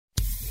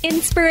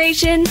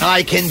Inspiration.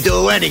 I can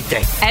do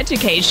anything.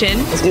 Education.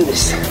 Let's do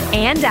this.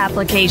 And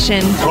application.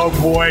 Oh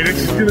boy,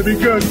 this is going to be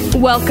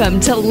good. Welcome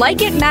to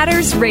Like It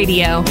Matters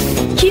Radio.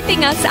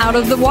 Keeping us out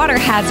of the water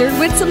hazard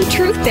with some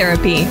truth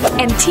therapy.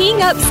 And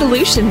teeing up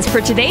solutions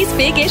for today's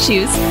big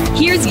issues.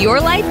 Here's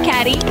your life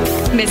caddy,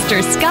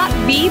 Mr. Scott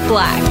V.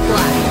 Black.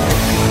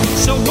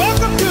 So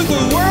welcome to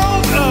the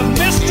world of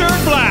Mr.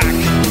 Black.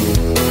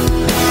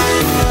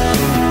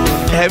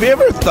 Have you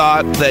ever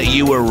thought that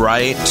you were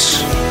right,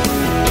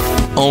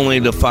 only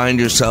to find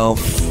yourself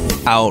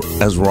out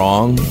as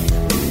wrong?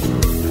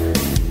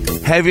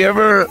 Have you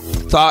ever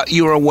thought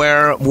you were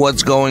aware of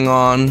what's going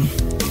on,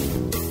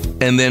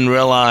 and then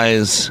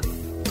realize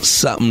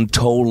something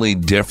totally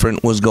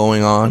different was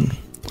going on?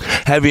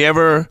 Have you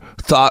ever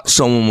thought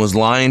someone was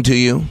lying to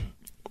you,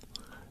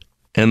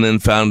 and then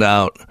found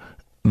out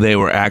they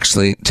were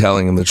actually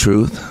telling the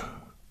truth?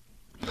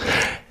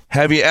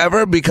 Have you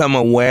ever become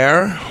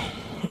aware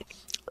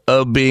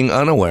of being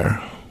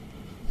unaware?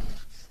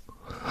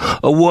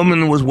 A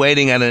woman was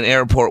waiting at an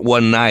airport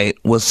one night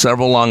with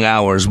several long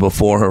hours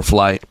before her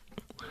flight.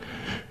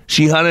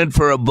 She hunted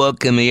for a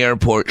book in the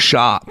airport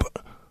shop,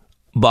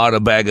 bought a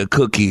bag of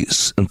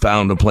cookies, and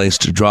found a place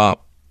to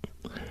drop.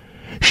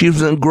 She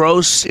was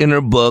engrossed in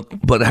her book,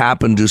 but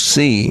happened to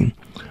see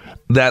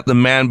that the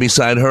man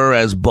beside her,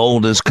 as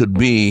bold as could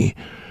be,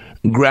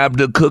 grabbed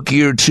a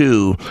cookie or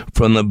two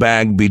from the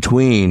bag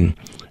between,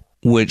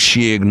 which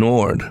she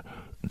ignored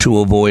to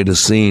avoid a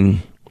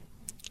scene.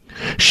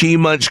 She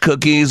munched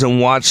cookies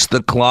and watched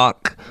the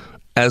clock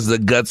as the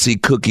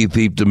gutsy cookie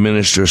thief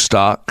diminished her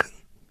stock.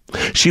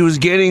 She was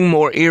getting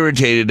more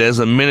irritated as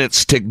the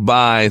minutes ticked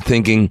by,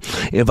 thinking,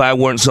 if I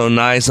weren't so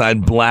nice,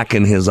 I'd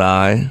blacken his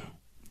eye.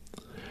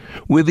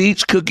 With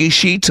each cookie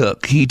she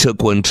took, he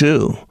took one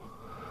too.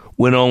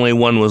 When only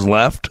one was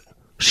left,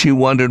 she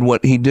wondered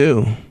what he'd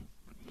do.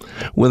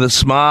 With a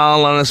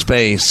smile on his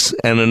face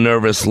and a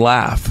nervous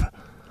laugh,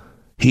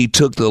 he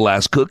took the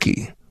last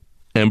cookie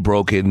and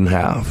broke it in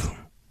half.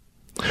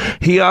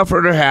 He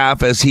offered her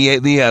half as he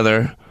ate the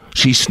other.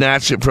 She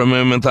snatched it from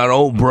him and thought,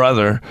 oh,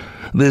 brother,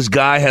 this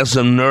guy has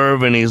some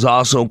nerve and he's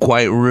also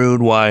quite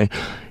rude. Why,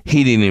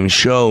 he didn't even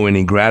show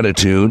any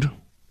gratitude.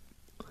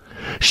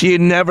 She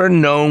had never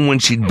known when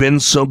she'd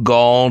been so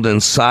galled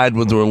and sighed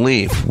with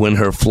relief when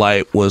her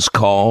flight was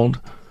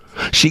called.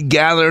 She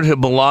gathered her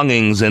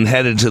belongings and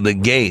headed to the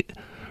gate,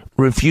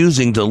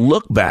 refusing to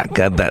look back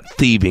at that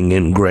thieving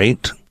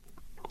ingrate.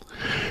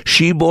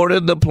 She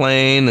boarded the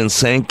plane and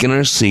sank in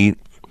her seat,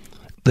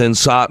 then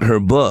sought her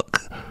book,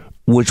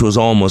 which was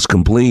almost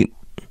complete.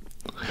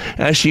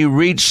 As she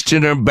reached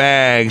in her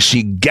bag,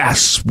 she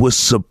gasped with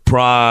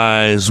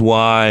surprise.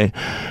 Why,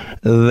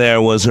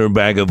 there was her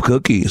bag of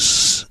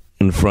cookies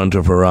in front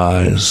of her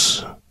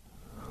eyes.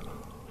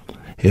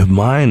 If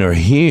mine are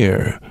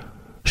here,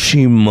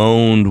 she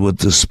moaned with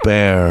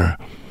despair,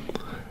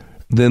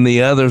 then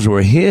the others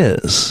were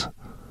his,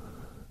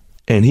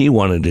 and he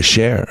wanted to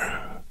share.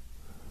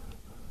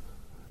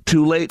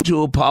 Too late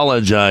to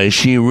apologize,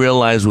 she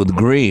realized with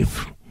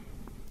grief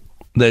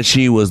that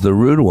she was the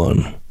rude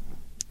one,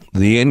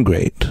 the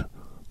ingrate,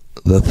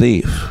 the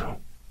thief.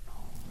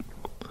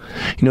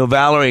 You know,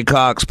 Valerie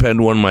Cox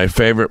penned one of my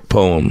favorite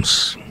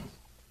poems.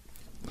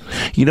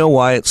 You know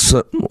why it's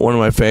one of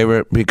my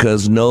favorite?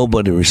 Because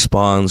nobody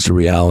responds to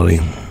reality.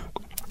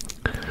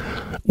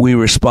 We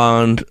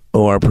respond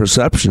to our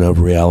perception of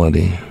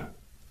reality.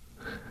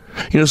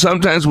 You know,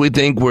 sometimes we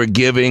think we're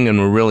giving and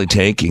we're really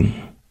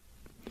taking.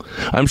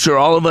 I'm sure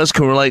all of us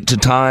can relate to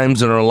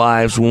times in our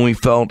lives when we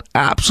felt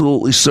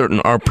absolutely certain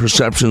our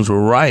perceptions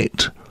were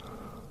right,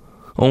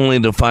 only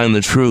to find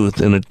the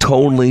truth in a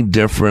totally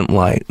different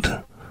light.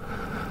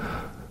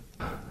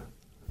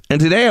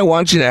 And today I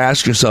want you to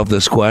ask yourself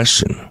this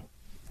question.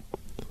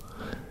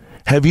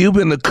 Have you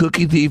been the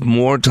cookie thief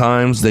more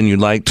times than you'd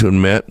like to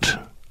admit?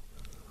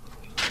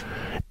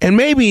 And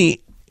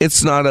maybe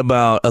it's not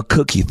about a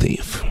cookie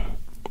thief.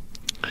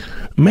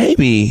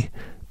 Maybe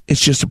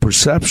it's just a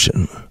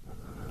perception.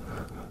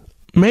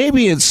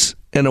 Maybe it's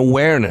an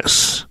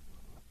awareness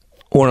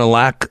or a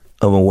lack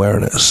of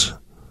awareness.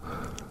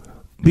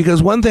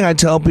 Because one thing I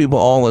tell people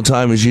all the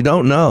time is you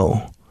don't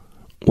know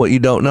what you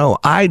don't know.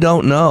 I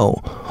don't know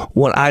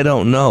what I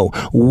don't know.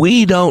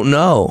 We don't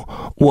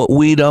know what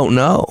we don't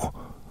know.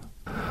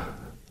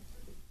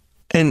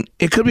 And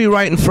it could be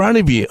right in front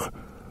of you,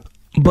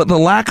 but the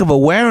lack of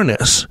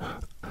awareness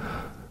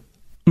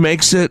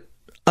makes it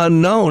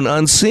unknown,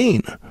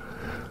 unseen.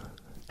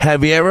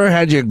 Have you ever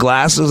had your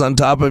glasses on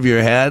top of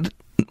your head?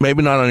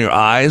 Maybe not on your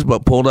eyes,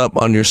 but pulled up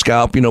on your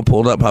scalp, you know,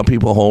 pulled up how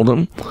people hold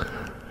them,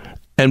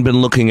 and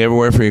been looking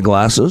everywhere for your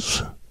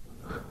glasses?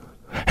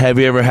 Have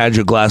you ever had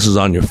your glasses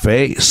on your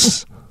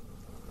face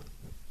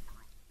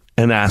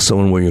and asked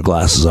someone where your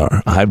glasses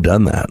are? I've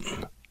done that.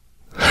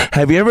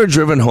 Have you ever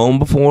driven home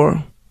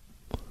before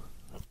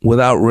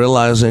without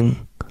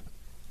realizing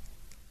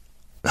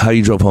how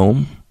you drove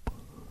home?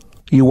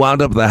 You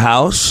wound up at the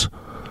house,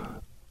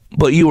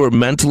 but you were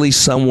mentally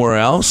somewhere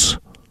else,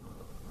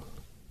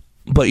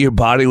 but your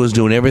body was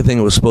doing everything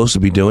it was supposed to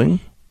be doing?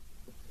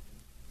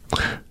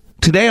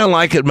 Today on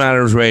Like It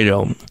Matters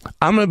Radio,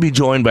 I'm going to be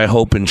joined by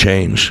Hope and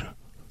Change.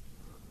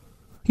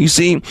 You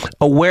see,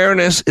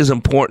 awareness is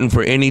important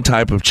for any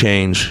type of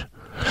change.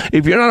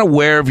 If you're not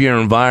aware of your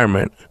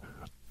environment,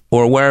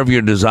 or aware of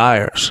your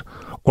desires,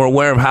 or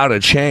aware of how to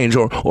change,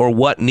 or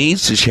what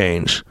needs to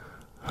change,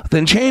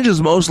 then change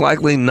is most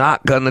likely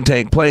not going to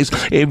take place.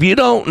 If you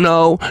don't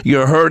know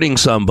you're hurting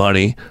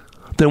somebody,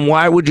 then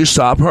why would you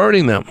stop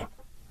hurting them?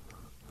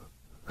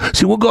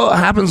 See, what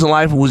happens in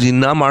life is we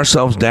numb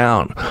ourselves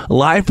down.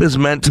 Life is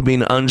meant to be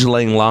an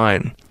undulating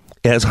line.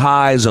 It has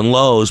highs and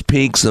lows,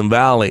 peaks and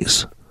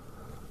valleys.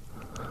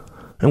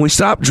 And we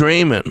stop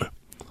dreaming.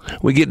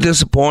 We get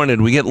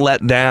disappointed. We get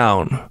let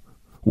down.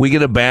 We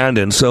get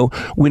abandoned. So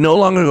we no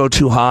longer go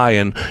too high.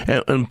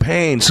 And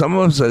pain, some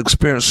of us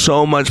experience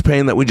so much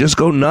pain that we just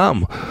go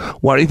numb.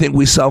 Why do you think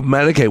we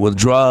self-medicate with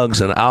drugs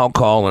and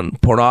alcohol and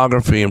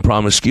pornography and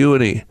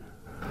promiscuity?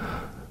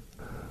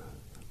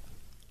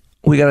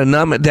 We got to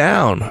numb it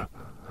down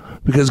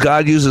because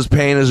God uses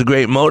pain as a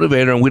great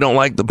motivator, and we don't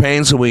like the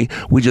pain, so we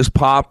just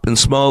pop and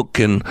smoke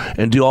and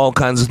do all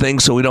kinds of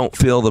things so we don't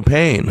feel the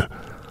pain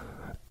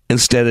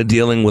instead of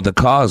dealing with the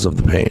cause of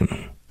the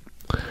pain.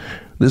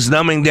 This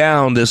numbing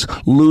down, this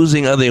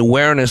losing of the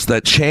awareness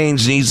that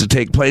change needs to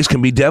take place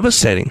can be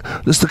devastating.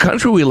 This is the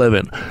country we live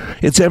in.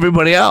 It's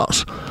everybody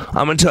else.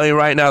 I'm going to tell you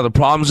right now, the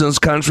problems in this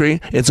country,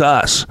 it's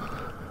us.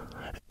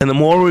 And the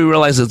more we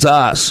realize it's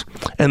us,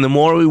 and the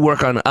more we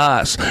work on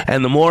us,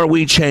 and the more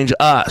we change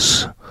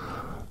us,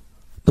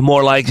 the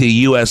more likely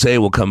USA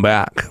will come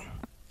back.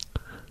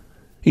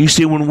 You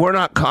see, when we're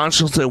not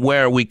consciously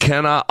aware, we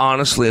cannot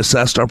honestly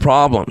assess our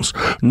problems,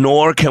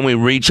 nor can we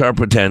reach our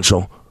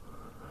potential.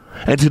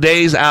 And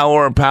today's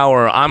Hour of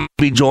Power, I'm going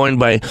to be joined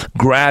by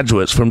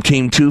graduates from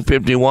Team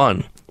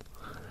 251.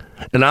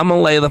 And I'm going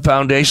to lay the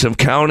foundation of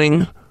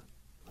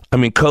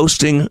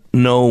coasting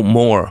no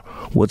more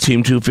with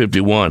Team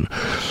 251.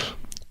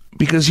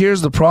 Because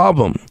here's the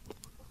problem.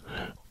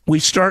 We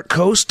start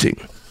coasting.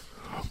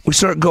 We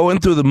start going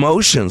through the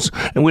motions,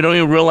 and we don't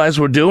even realize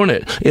we're doing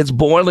it. It's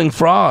boiling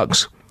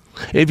frogs.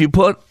 If you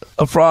put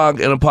a frog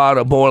in a pot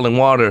of boiling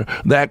water,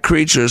 that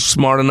creature is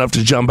smart enough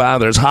to jump out of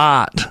there. It's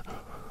hot.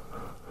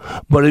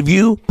 But if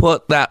you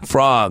put that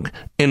frog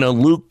in a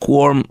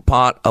lukewarm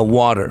pot of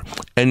water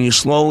and you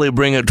slowly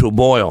bring it to a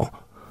boil,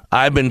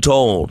 I've been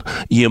told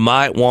you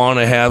might want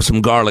to have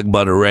some garlic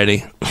butter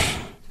ready.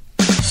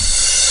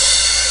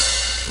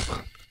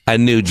 I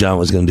knew John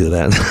was going to do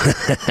that.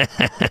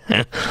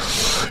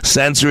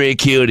 Sensory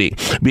acuity,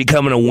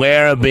 becoming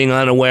aware of being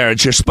unaware.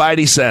 It's your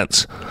spidey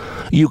sense.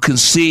 You can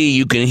see,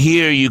 you can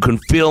hear, you can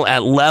feel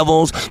at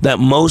levels that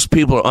most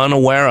people are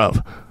unaware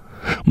of.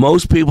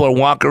 Most people are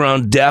walking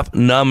around deaf,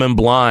 numb, and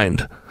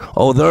blind.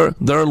 Oh,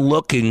 they're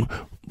looking,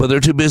 but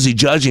they're too busy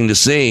judging to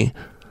see.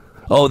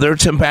 Oh, their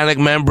tympanic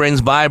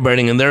membrane's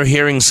vibrating and they're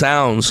hearing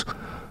sounds,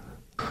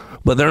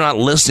 but they're not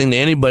listening to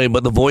anybody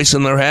but the voice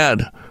in their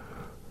head.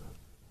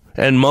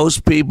 And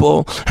most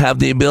people have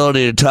the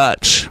ability to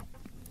touch.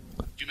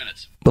 2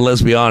 minutes. But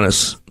let's be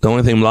honest, the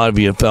only thing a lot of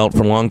you have felt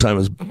for a long time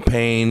is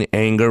pain,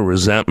 anger,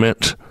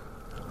 resentment.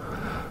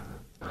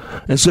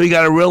 And so you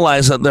got to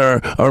realize that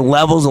there are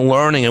levels of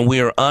learning, and we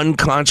are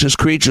unconscious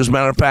creatures.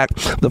 Matter of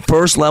fact, the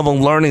first level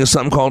of learning is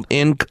something called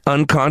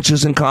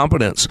unconscious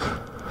incompetence.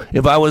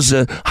 If I was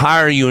to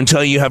hire you and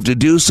tell you have to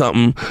do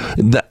something,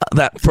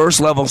 that first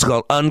level is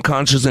called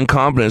unconscious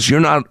incompetence. You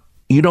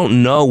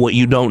don't know what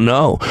you don't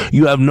know.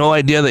 You have no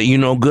idea that you're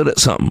no good at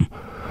something.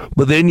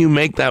 But then you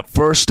make that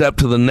first step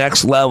to the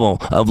next level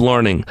of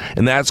learning,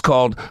 and that's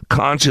called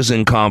conscious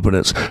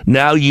incompetence.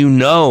 Now you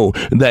know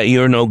that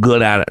you're no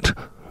good at it.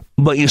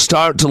 But you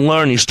start to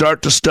learn, you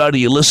start to study,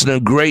 you listen to a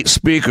great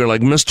speaker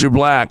like Mr.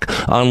 Black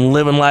on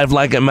Living Life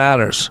Like It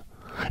Matters.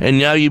 And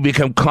now you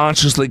become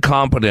consciously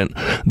competent.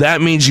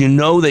 That means you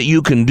know that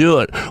you can do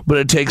it, but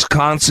it takes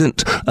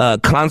constant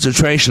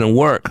concentration and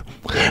work.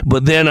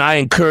 But then I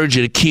encourage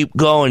you to keep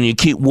going, you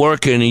keep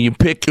working, and you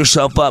pick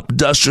yourself up,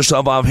 dust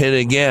yourself off, hit it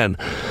again,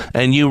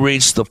 and you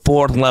reach the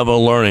fourth level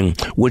of learning,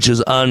 which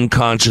is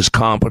unconscious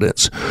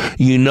competence.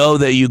 You know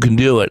that you can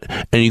do it,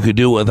 and you can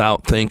do it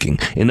without thinking.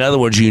 In other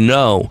words, you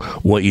know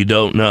what you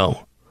don't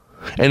know.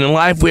 And in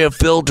life, we have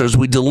filters.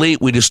 We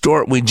delete, we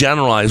distort, we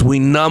generalize. We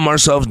numb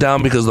ourselves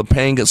down because the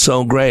pain gets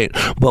so great.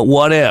 But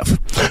what if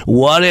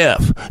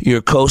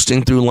you're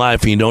coasting through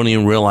life and you don't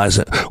even realize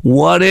it?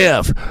 What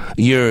if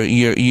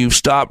you've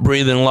stopped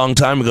breathing a long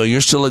time ago? You're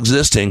still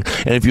existing.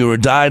 And if you were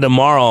to die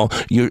tomorrow,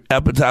 your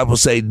epitaph will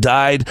say,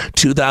 died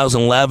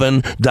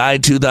 2011,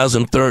 died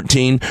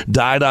 2013,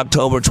 died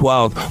October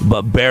 12th,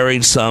 but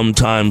buried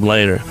sometime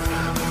later.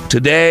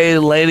 Today,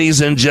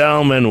 ladies and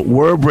gentlemen,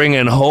 we're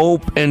bringing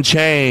hope and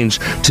change.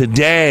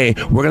 Today,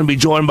 we're going to be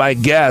joined by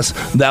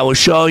guests that will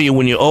show you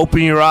when you open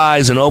your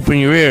eyes and open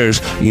your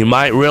ears, you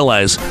might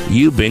realize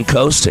you've been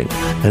coasting.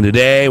 And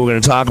today, we're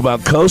going to talk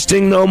about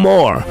coasting no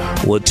more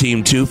with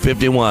Team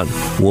 251.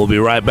 We'll be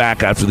right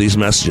back after these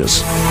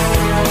messages.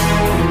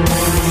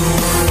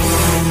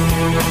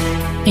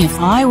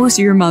 If I was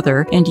your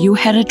mother and you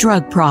had a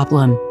drug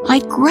problem,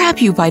 I'd grab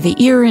you by the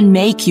ear and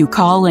make you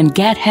call and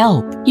get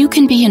help. You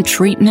can be in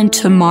treatment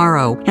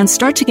tomorrow and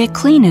start to get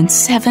clean in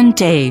 7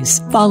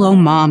 days. Follow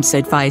Mom's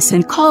advice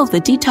and call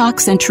the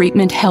Detox and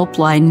Treatment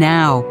Helpline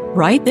now.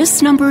 Write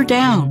this number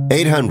down.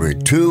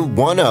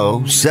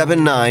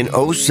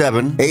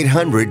 800-210-7907.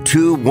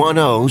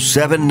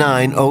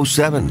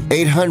 800-210-7907.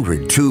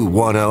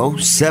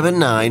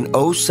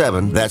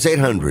 800-210-7907. That's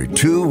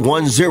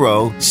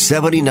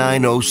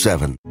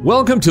 800-210-7907.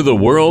 Welcome to the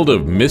world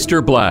of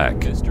Mr.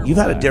 Black. You've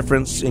had a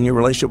difference in your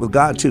relationship with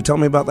God, too. Tell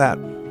me about that.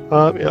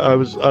 I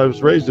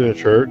was raised in a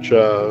church,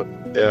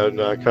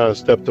 and I kind of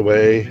stepped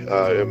away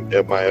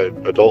in my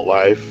adult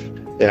life,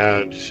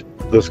 and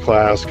this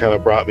class kind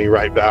of brought me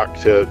right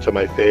back to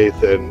my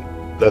faith, and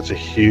that's a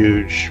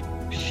huge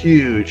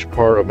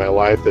part of my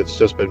life that's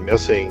just been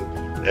missing.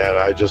 And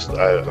I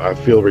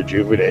feel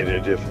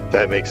rejuvenated, if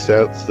that makes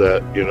sense,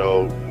 that,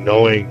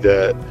 knowing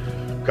that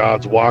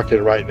God's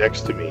walking right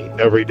next to me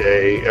every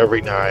day,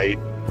 every night.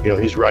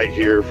 He's right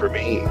here for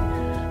me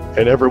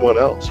and everyone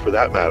else for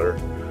that matter.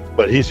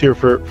 But he's here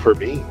for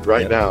me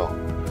right now.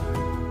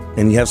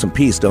 And you have some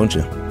peace, don't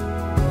you?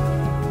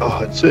 Oh,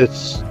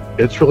 it's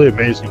really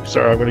amazing.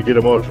 Sorry, I'm going to get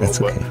emotional. That's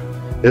okay.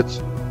 But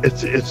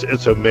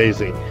it's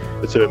amazing.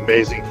 It's an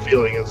amazing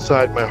feeling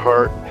inside my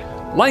heart.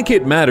 Like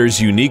It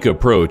Matters' unique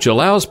approach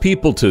allows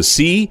people to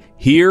see,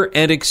 hear,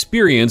 and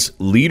experience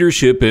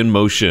leadership in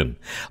motion.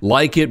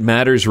 Like It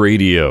Matters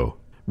Radio.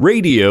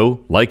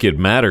 Radio like it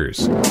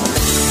matters.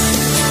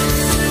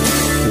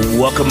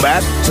 Welcome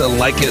back to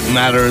Like It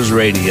Matters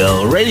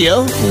Radio.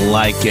 Radio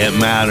like it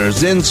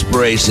matters.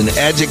 Inspiration,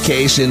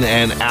 education,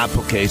 and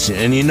application.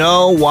 And you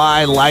know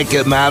why Like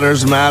It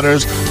Matters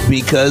matters?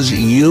 Because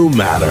you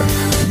matter.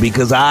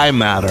 Because I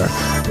matter.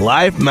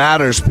 Life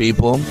matters,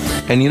 people.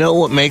 And you know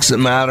what makes it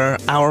matter?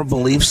 Our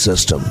belief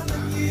system.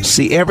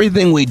 See,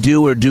 everything we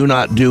do or do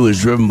not do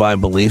is driven by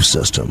belief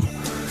system.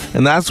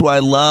 And that's why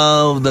I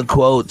love the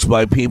quotes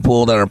by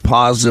people that are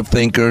positive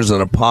thinkers, that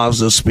are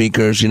positive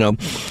speakers.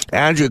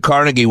 Andrew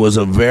Carnegie was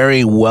a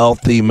very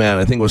wealthy man.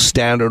 I think it was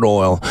Standard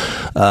Oil.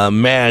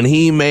 Man,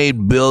 he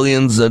made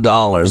billions of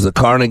dollars. The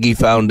Carnegie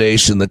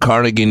Foundation, the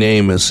Carnegie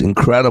name is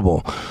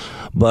incredible.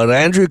 But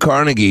Andrew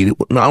Carnegie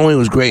not only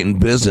was great in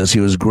business, he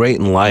was great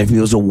in life. He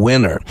was a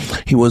winner.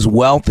 He was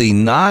wealthy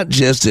not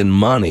just in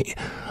money,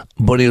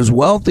 but he was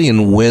wealthy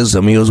in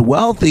wisdom. He was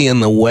wealthy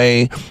in the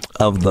way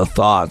of the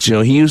thoughts.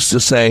 He used to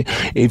say,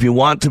 if you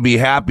want to be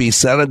happy,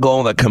 set a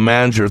goal that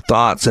commands your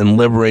thoughts and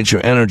liberates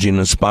your energy and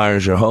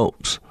inspires your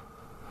hopes.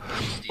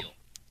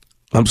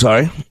 I'm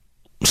sorry?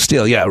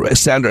 Steel, yeah,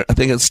 Standard. I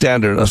think it's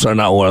Standard. I'm sorry,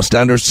 not Oil.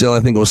 Standard Steel, I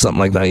think it was something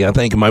like that. Yeah,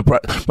 thank you. My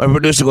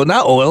producer goes,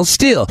 not Oil,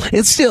 Steel.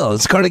 It's Steel.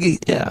 It's Carnegie.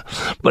 Yeah.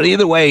 But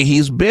either way,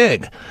 he's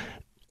big.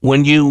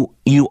 When you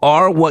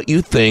are what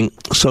you think,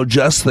 so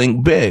just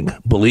think big.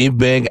 Believe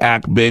big,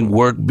 act big,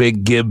 work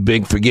big, give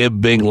big,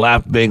 forgive big,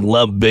 laugh big,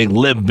 love big,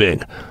 live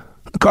big.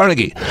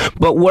 Carnegie.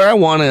 But where I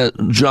want to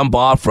jump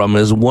off from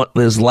is what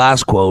this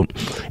last quote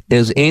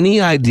is: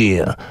 any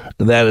idea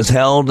that is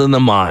held in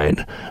the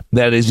mind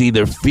that is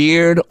either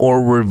feared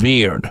or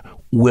revered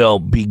will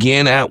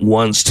begin at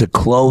once to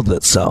clothe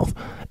itself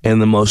in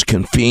the most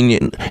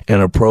convenient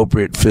and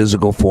appropriate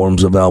physical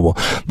forms available.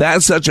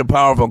 That's such a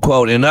powerful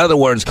quote. In other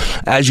words,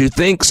 as you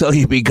think, so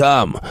you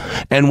become.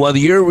 And whether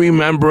you're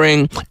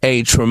remembering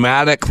a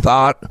traumatic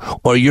thought,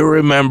 or you're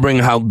remembering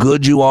how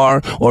good you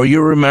are, or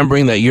you're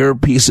remembering that you're a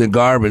piece of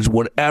garbage,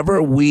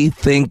 whatever we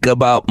think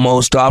about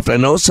most often, I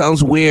know it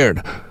sounds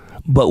weird,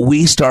 but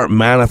we start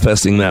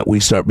manifesting that, we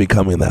start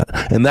becoming that.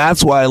 And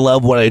that's why I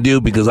love what I do,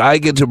 because I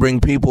get to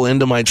bring people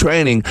into my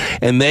training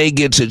and they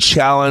get to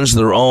challenge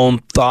their own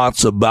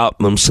thoughts about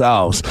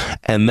themselves.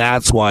 And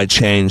that's why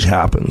change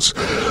happens.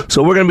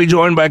 So we're going to be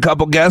joined by a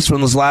couple guests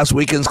from this last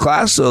weekend's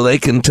class so they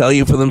can tell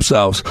you for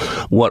themselves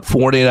what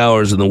 48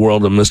 hours in the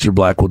world of Mr.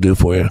 Black will do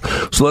for you.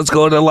 So let's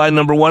go to line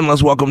number one.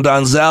 Let's welcome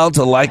Donzel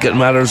to Like It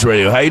Matters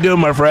Radio. How you doing,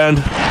 my friend?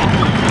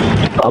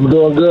 I'm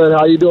doing good.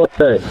 How you doing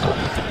today?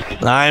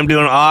 I'm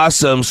doing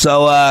awesome.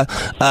 So,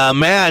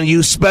 man,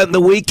 you spent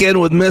the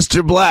weekend with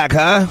Mr. Black,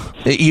 huh?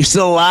 You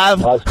still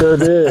alive? I sure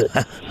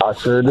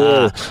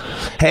did.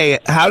 Hey,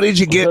 how did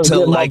you get to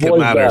Like It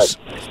Matters?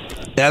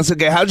 That's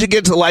okay. How'd you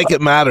get to Like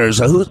It Matters?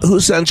 Who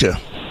sent you?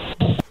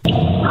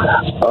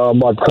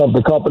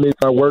 The company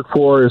I work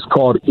for is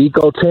called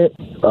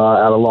EcoTint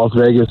out of Las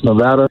Vegas,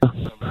 Nevada,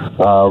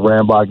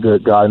 ran by a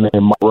good guy named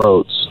Mike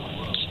Rhodes.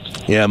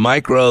 Yeah,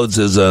 Mike Rhodes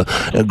is a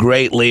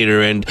great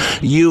leader, and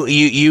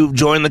you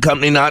joined the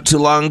company not too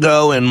long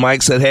ago, and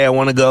Mike said, hey, I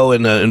want to go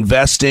and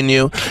invest in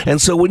you.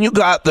 And so when you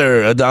got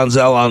there,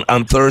 Donzel,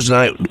 on Thursday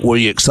night, were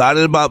you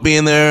excited about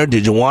being there?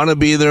 Did you want to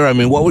be there? I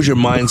mean, what was your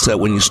mindset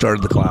when you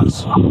started the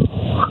class?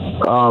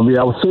 I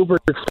was super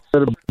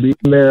excited about being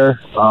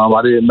there.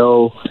 I didn't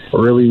know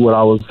really what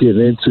I was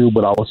getting into,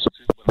 but I was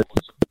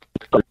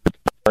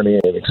learning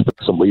and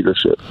expect some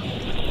leadership.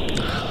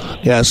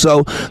 Yeah,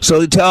 so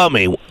tell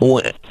me,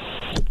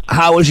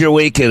 How was your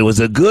weekend?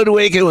 Was it a good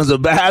weekend? Was it a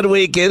bad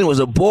weekend? Was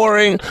it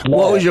boring?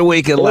 What was your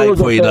weekend like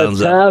for you,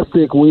 Dunzo?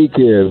 Fantastic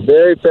weekend.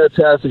 Very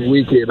fantastic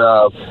weekend.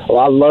 I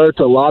learned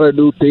a lot of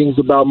new things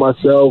about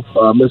myself.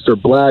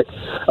 Mr. Black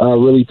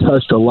really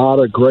touched a lot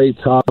of great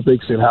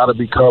topics and how to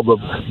become a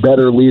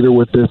better leader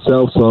with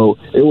yourself. So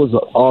it was an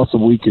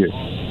awesome weekend.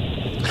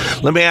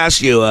 Let me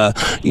ask you,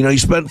 you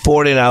spent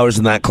 14 hours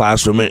in that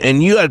classroom,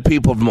 and you had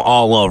people from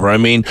all over. I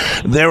mean,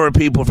 there were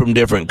people from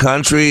different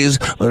countries.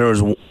 There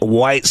was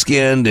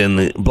white-skinned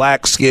and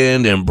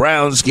black-skinned and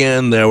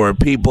brown-skinned. There were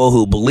people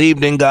who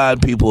believed in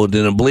God, people who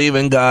didn't believe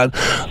in God.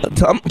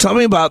 Tell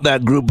me about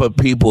that group of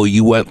people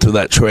you went through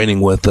that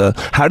training with.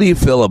 How do you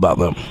feel about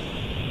them?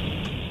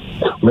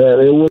 Man,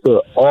 it was an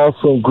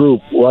awesome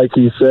group. Like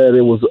you said,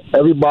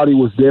 everybody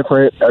was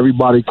different.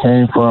 Everybody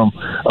came from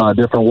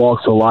different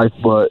walks of life,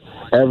 but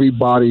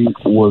everybody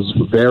was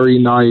very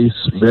nice,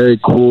 very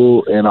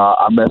cool, and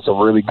I met some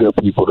really good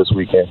people this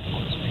weekend.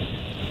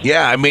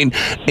 Yeah, I mean,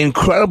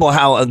 incredible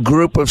how a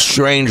group of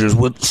strangers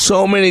with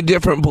so many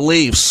different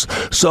beliefs,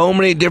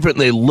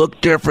 they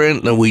look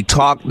different, and we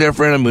talk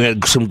different, and we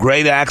had some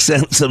great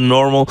accents, some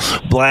normal,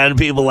 bland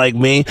people like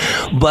me,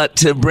 but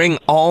to bring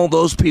all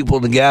those people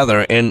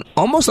together and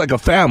almost like a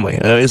family.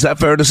 Is that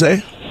fair to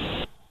say?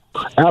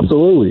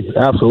 Absolutely,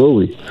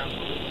 absolutely.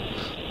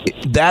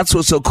 That's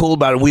what's so cool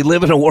about it. We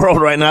live in a world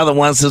right now that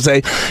wants to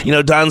say,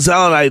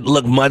 Donzel and I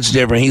look much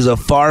different. He's a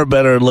far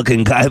better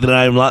looking guy than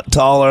I am, a lot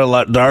taller, a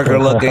lot darker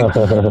looking.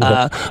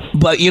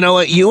 But you know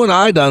what? You and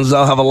I,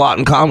 Donzel, have a lot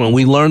in common.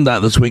 We learned that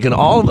this week, and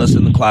all of us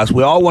in the class.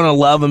 We all want to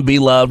love and be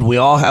loved. We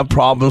all have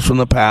problems from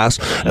the past,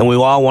 and we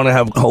all want to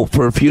have hope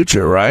for a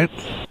future, right?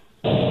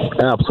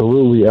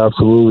 Absolutely,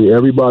 absolutely.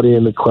 Everybody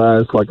in the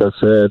class, like I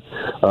said,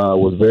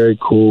 was very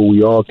cool.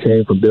 We all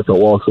came from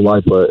different walks of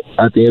life, but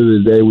at the end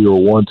of the day, we were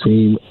one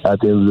team at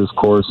the end of this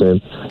course,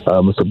 and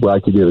Mr.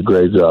 Black, you did a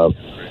great job.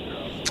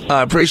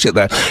 I appreciate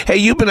that. Hey,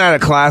 you've been out of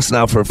class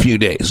now for a few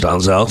days,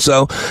 Donzel.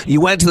 So you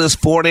went to this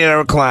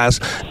 48-hour class.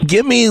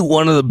 Give me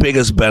one of the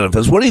biggest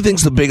benefits. What do you think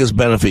is the biggest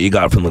benefit you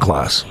got from the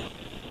class?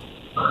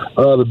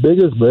 The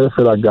biggest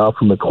benefit I got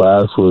from the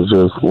class was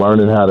just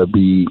learning how to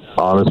be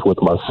honest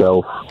with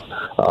myself,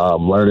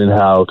 learning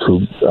how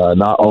to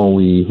not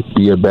only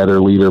be a better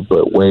leader,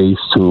 but ways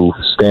to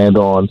stand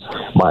on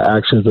my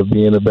actions of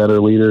being a better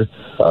leader.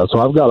 So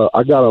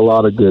I got a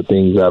lot of good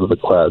things out of the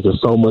class.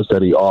 There's so much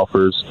that he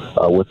offers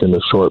within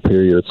a short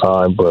period of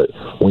time, but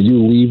when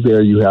you leave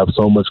there, you have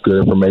so much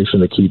good information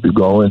to keep you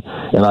going,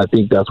 and I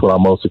think that's what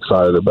I'm most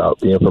excited about,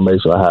 the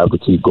information I have to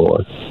keep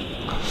going.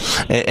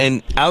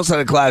 And outside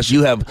of class,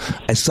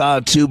 I saw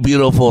two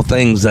beautiful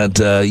things that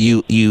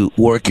you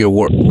work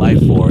your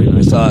life for.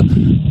 I saw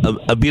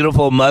a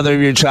beautiful mother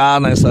of your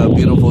child, and I saw a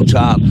beautiful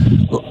child.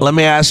 Let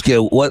me ask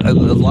you, there's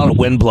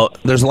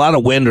a lot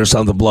of wind or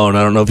something blowing.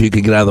 I don't know if you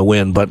could get out of the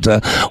wind, but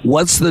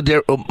what's the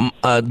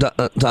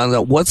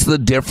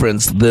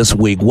difference this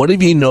week? What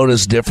have you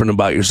noticed different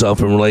about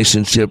yourself in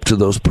relationship to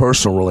those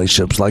personal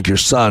relationships, like your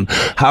son?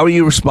 How are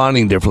you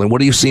responding differently?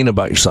 What are you seeing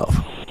about yourself?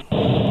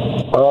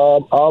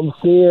 I'm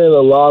seeing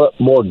a lot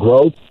more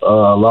growth,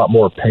 a lot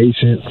more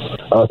patience,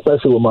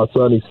 especially with my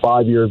son. He's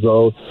 5 years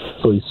old,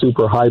 so he's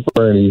super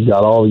hyper, and he's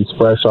got all these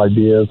fresh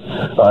ideas.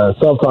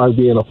 Sometimes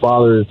being a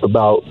father is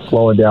about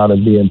slowing down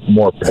and being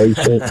more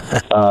patient.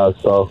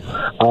 So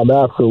I'm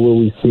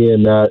absolutely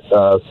seeing that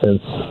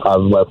since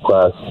I've left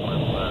class.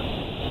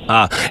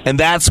 And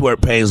that's where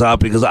it pays off,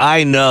 because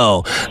I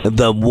know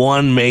the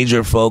one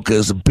major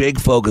focus,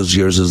 big focus of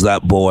yours is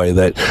that boy,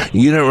 that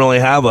you didn't really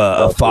have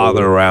a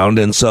father around,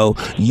 and so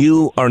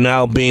you are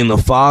now being the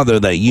father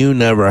that you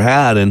never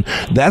had, and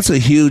that's a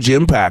huge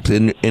impact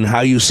in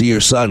how you see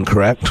your son,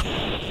 correct?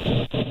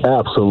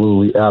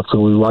 Absolutely,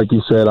 absolutely. Like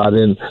you said, I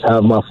didn't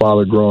have my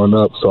father growing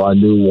up, so I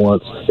knew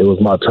once it was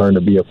my turn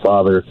to be a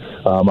father,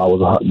 I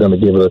was going to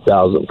give it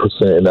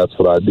 1,000%, and that's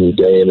what I do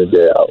day in and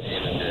day out.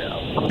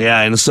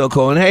 Yeah, and it's so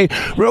cool. And hey,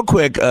 real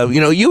quick,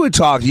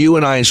 you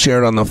and I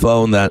shared on the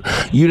phone that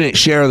you didn't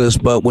share this,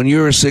 but when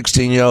you were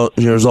 16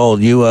 years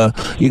old, you got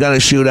a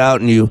shootout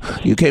and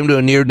you came to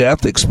a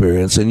near-death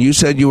experience, and you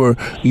said you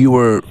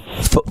were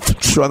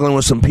struggling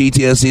with some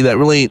PTSD that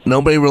really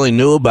nobody really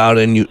knew about,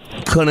 and you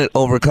couldn't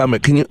overcome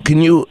it.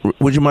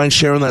 Would you mind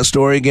sharing that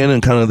story again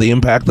and kind of the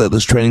impact that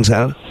this training's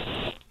had?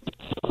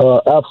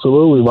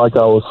 Absolutely. Like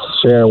I was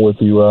sharing with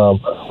you,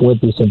 went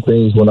through some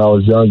things when I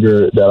was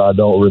younger that I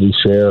don't really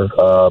share.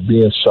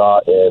 Being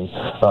shot and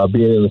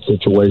being in a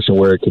situation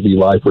where it could be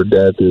life or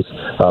death is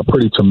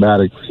pretty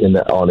traumatic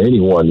on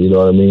anyone, you know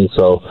what I mean?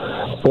 So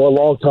for a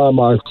long time,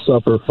 I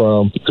suffered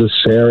from just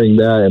sharing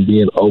that and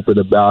being open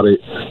about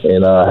it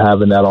and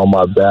having that on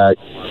my back.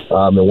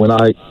 And when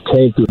I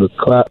came to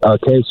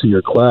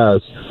your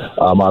class,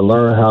 I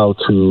learned how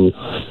to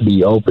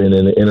be open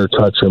and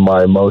intertouching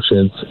my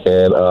emotions,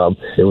 and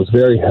it was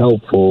very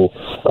helpful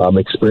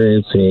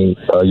experiencing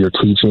your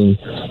teaching,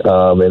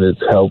 and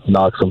it's helped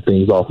knock some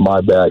things off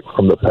my back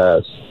from the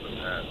past.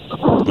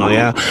 Oh,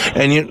 yeah.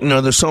 And, you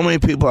know, there's so many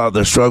people out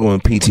there struggling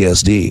with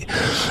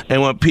PTSD.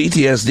 And what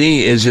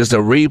PTSD is just a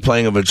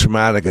replaying of a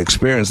traumatic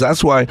experience.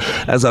 That's why,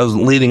 as I was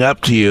leading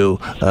up to you,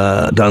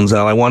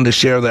 Dunzel, I wanted to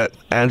share that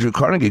Andrew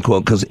Carnegie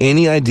quote, because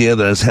any idea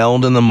that is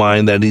held in the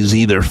mind that is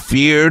either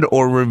feared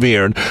or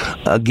revered,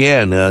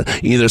 again,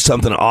 either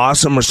something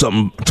awesome or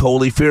something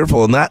totally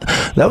fearful. And that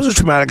was a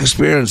traumatic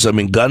experience. I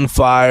mean,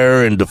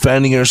 gunfire and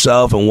defending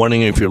yourself and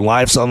wondering if your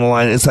life's on the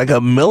line. It's like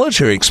a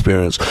military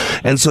experience.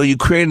 And so you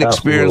create an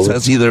experience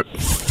that's either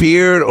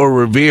feared or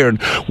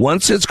revered.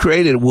 Once it's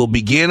created, it will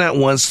begin at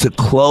once to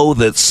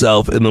clothe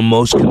itself in the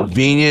most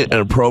convenient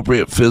and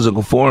appropriate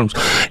physical forms.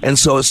 And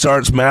so it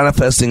starts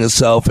manifesting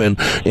itself in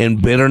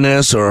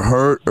bitterness or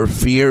hurt or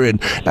fear.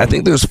 And I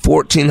think there's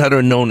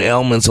 1,400 known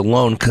ailments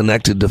alone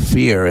connected to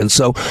fear. And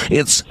so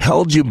it's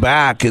held you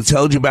back. It's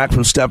held you back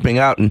from stepping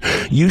out. And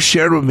you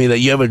shared with me that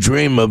you have a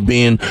dream of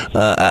being,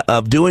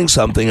 of doing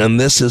something, and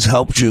this has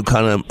helped you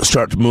kind of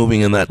start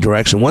moving in that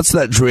direction. What's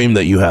that dream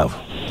that you have?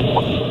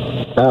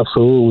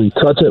 Absolutely.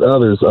 Touching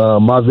others.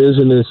 My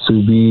vision is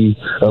to be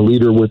a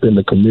leader within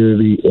the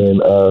community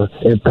and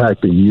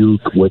impact the youth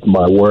with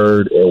my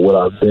word and what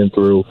I've been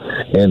through,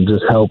 and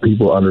just help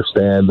people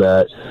understand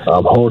that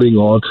holding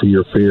on to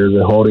your fears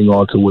and holding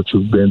on to what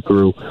you've been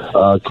through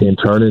can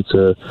turn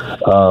into,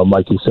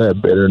 like you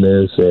said,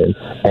 bitterness and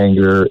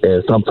anger,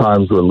 and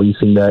sometimes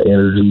releasing that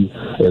energy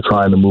and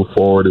trying to move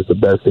forward is the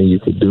best thing you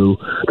could do.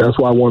 That's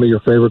why one of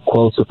your favorite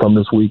quotes from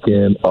this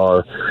weekend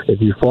are,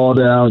 if you fall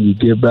down, you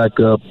get back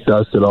up,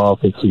 dust it off,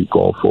 and keep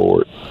going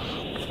forward.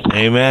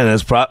 Amen.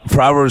 As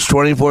Proverbs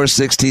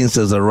 24:16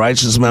 says, the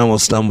righteous man will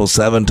stumble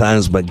 7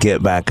 times but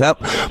get back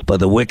up, but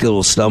the wicked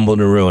will stumble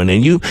to ruin.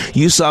 And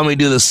you saw me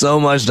do this so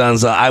much,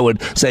 Donzo. I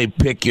would say,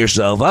 pick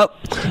yourself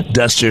up,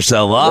 dust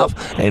yourself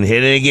off, and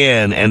hit it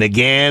again and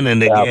again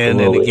and again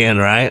and again,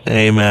 right?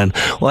 Amen.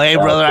 Well, hey,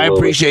 brother, I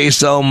appreciate you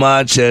so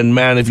much. And,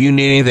 man, if you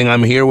need anything,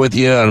 I'm here with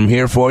you, and I'm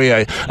here for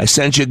you. I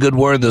sent you a good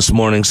word this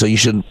morning, so you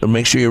should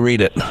make sure you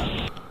read it.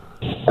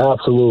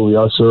 Absolutely,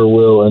 I sure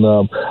will. And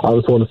I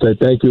just want to say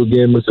thank you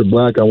again, Mr.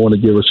 Black. I want to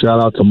give a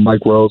shout out to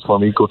Mike Rose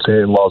from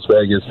Eco10 in Las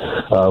Vegas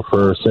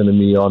for sending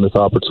me on this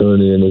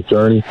opportunity and this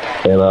journey.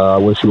 And I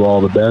wish you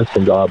all the best,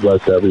 and God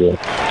bless everyone.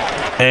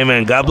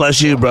 Amen. God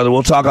bless you, brother.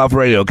 We'll talk off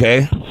radio,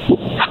 okay?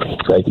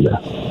 Thank you,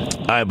 man.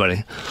 All right,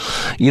 buddy.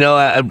 You know,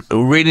 I'm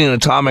reading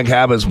Atomic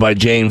Habits by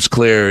James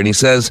Clear, and he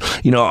says,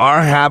 you know,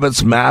 our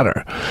habits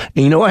matter.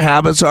 And you know what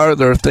habits are?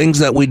 They're things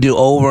that we do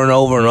over and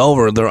over and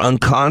over. They're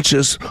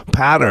unconscious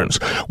patterns.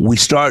 We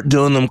start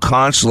doing them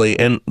consciously,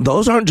 and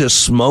those aren't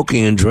just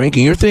smoking and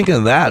drinking. You're thinking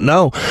of that.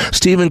 No.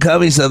 Stephen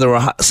Covey said there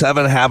were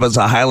 7 habits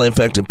of highly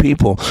effective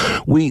people.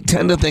 We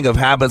tend to think of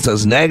habits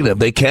as negative.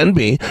 They can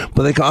be,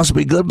 but they can also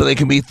be good, but they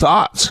can be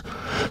thoughts.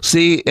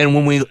 See, and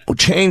when we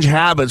change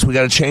habits, we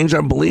got to change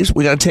our beliefs.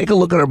 We got to take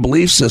a look at our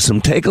belief system,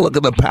 take a look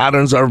at the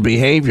patterns of our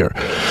behavior,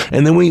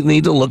 and then we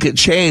need to look at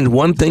change.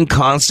 One thing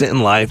constant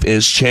in life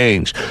is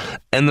change.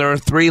 And there are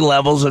 3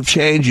 levels of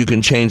change. You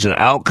can change an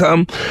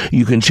outcome,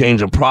 you can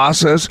change a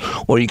process,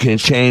 or you can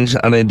change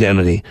an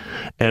identity.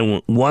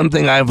 And one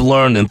thing I've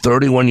learned in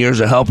 31 years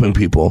of helping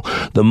people,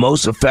 the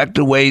most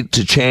effective way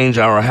to change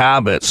our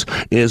habits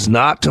is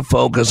not to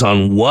focus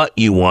on what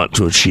you want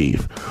to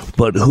achieve,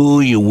 but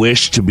who you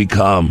wish to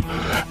become.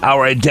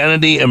 Our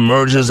identity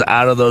emerges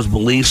out of those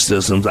belief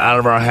systems, out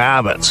of our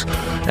habits.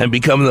 And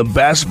becoming the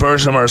best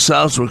version of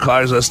ourselves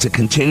requires us to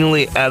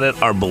continually edit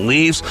our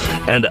beliefs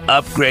and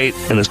upgrade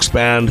and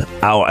expand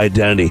our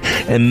identity.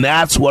 And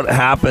that's what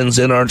happens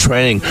in our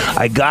training.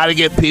 I got to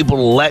get people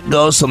to let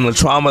go of some of the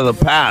trauma of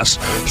the past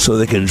so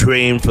they can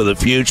dream for the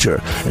future.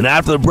 And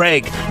after the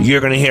break, you're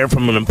going to hear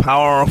from an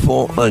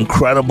powerful,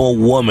 incredible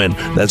woman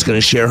that's going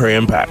to share her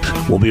impact.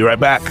 We'll be right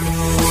back.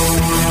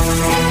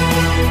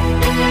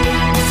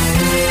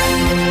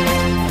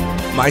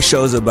 My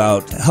show is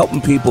about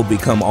helping people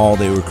become all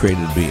they were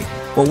created to be.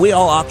 Well, we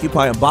all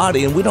occupy a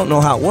body, and we don't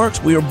know how it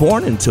works. We were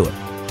born into it.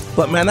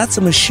 But, man, that's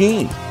a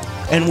machine.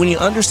 And when you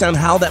understand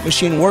how that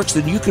machine works,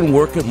 then you can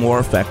work it more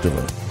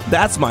effectively.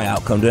 That's my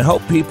outcome, to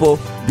help people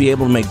be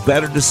able to make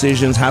better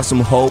decisions, have some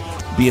hope,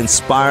 be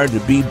inspired to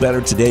be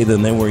better today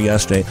than they were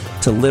yesterday,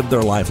 to live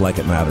their life like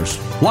it matters.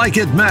 Like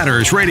It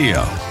Matters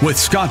Radio with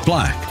Scott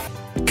Black.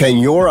 Can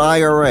your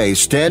IRA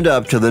stand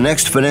up to the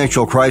next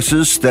financial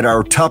crisis that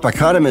our top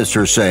economists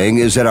are saying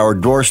is at our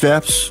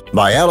doorsteps?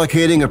 By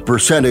allocating a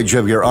percentage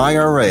of your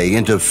IRA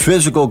into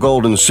physical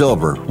gold and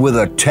silver with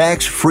a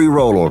tax-free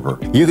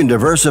rollover, you can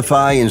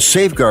diversify and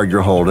safeguard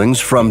your holdings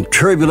from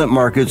turbulent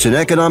markets and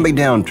economic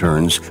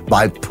downturns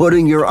by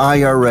putting your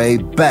IRA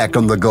back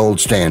on the gold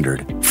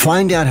standard.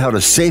 Find out how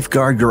to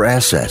safeguard your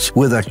assets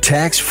with a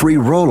tax-free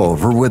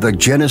rollover with a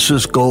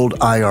Genesis Gold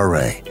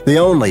IRA, the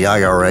only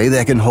IRA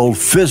that can hold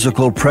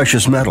physical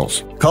precious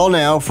metals. Call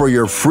now for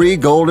your free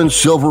gold and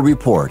silver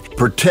report.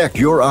 Protect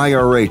your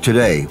IRA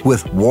today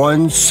with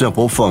one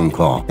simple phone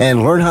call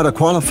and learn how to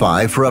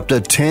qualify for up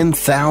to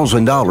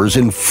 $10,000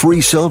 in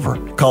free silver.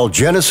 Call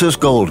Genesis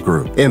Gold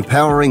Group,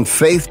 empowering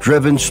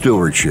faith-driven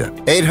stewardship.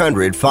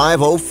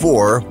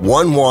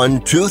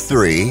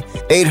 800-504-1123.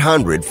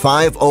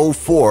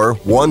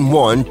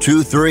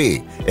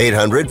 800-504-1123.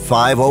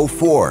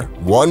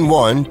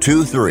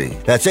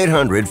 800-504-1123. That's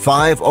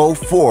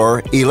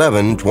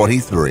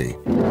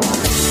 800-504-1123.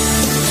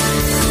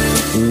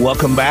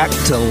 Welcome back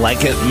to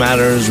Like It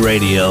Matters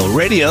Radio.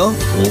 Radio,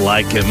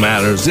 like it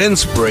matters.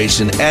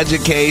 Inspiration,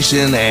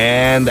 education,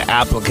 and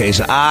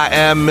application. I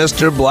am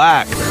Mr.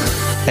 Black.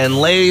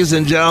 And ladies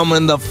and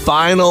gentlemen, the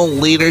final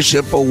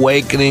Leadership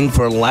Awakening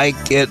for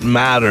Like It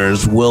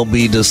Matters will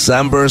be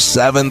December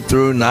 7th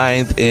through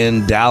 9th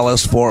in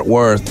Dallas, Fort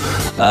Worth.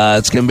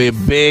 It's going to be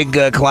a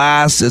big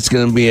class. It's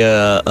going to be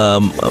a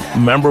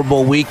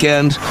memorable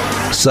weekend.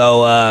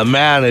 So,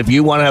 man, if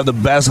you want to have the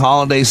best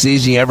holiday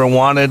season you ever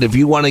wanted, if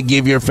you want to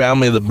give your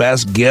family the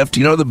best gift,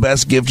 you know the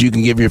best gift you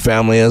can give your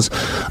family is?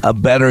 A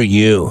better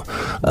you,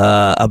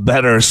 a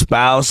better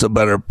spouse, a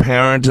better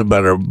parent, a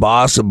better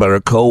boss, a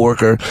better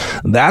coworker.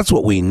 That's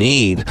what we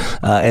need,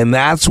 and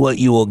that's what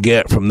you will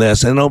get from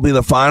this. And it'll be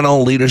the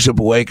final Leadership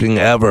Awakening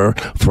ever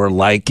for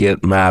Like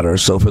It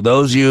Matters. So for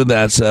those of you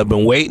that's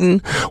been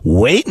waiting,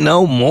 wait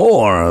no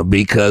more,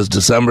 because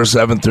December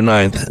 7th through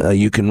 9th,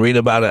 you can read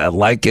about it at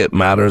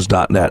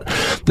likeitmatters.net.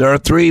 There are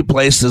 3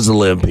 places to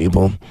live,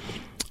 people.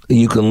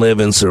 You can live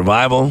in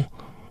survival,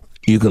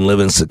 you can live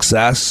in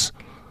success,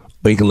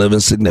 or you can live in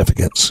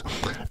significance.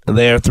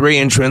 There are 3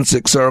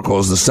 intrinsic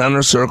circles, the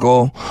center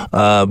circle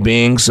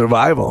being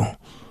survival.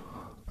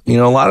 You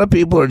know, a lot of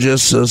people are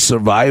just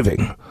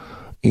surviving.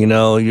 You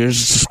know, you're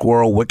just a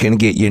squirrel wicking to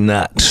get your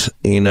nut.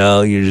 You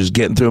know, you're just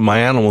getting through. My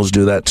animals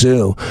do that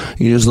too.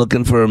 You're just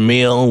looking for a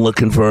meal,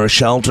 looking for a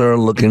shelter,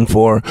 looking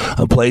for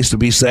a place to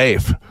be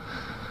safe.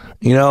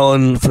 You know,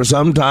 and for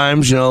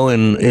sometimes, you know,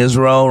 in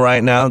Israel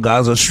right now,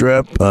 Gaza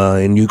Strip,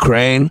 in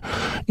Ukraine,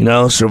 you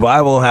know,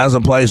 survival has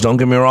a place, don't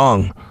get me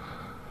wrong.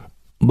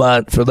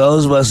 But for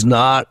those of us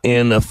not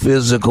in a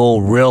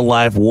physical,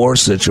 real-life war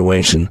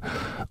situation,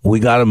 we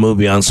got to move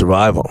beyond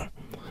survival.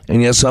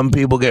 And yet some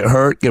people get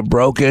hurt, get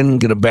broken,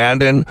 get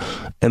abandoned,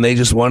 and they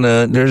just want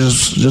to, they're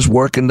just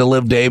working to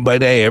live day by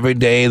day. Every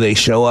day they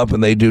show up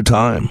and they do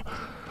time.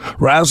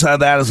 Right outside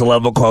that is a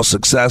level called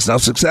success. Now,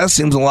 success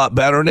seems a lot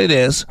better, and it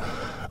is,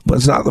 but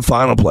it's not the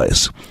final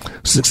place.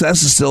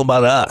 Success is still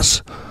about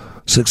us.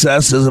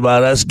 Success is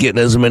about us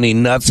getting as many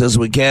nuts as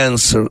we can.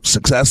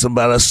 Success is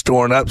about us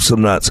storing up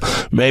some nuts.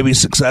 Maybe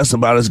success is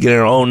about us getting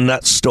our own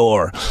nut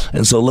store.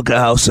 And so look at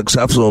how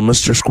successful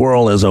Mr.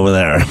 Squirrel is over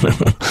there.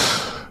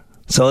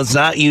 So it's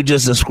not you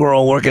just a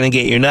squirrel working to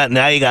get your nut.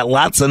 Now you got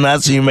lots of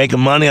nuts and you're making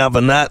money off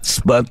of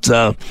nuts, but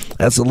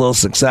that's a little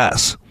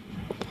success.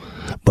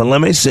 But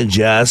let me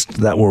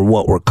suggest that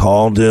what we're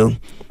called to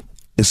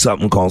is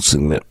something called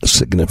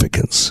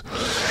significance.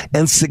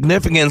 And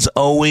significance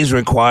always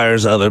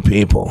requires other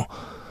people.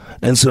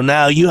 And so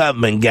now you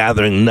haven't been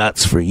gathering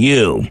nuts for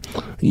you.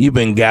 You've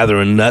been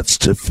gathering nuts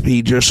to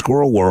feed your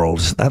squirrel world.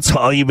 That's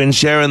all you've been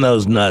sharing,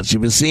 those nuts.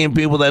 You've been seeing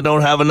people that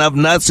don't have enough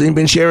nuts, and you've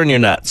been sharing your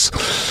nuts.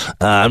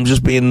 I'm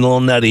just being a little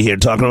nutty here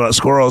talking about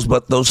squirrels,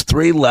 but those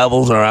 3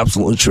 levels are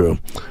absolutely true.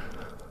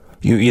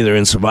 You're either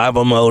in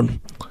survival mode,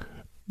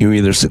 you're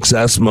either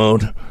success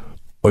mode,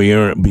 or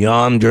you're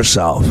beyond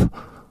yourself.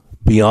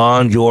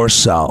 Beyond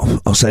yourself.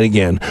 I'll say it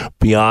again.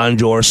 Beyond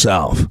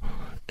yourself.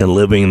 And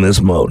living in this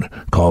mode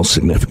called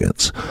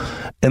significance.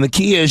 And the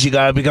key is you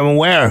got to become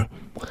aware.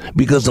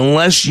 Because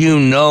unless you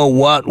know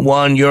what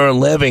one you're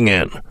living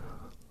in,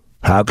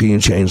 how can you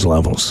change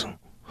levels?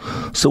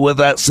 So with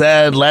that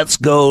said, let's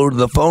go to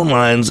the phone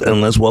lines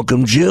and let's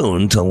welcome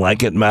June to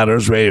Like It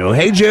Matters Radio.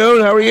 Hey,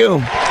 June, how are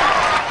you?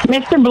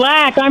 Mr.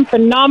 Black, I'm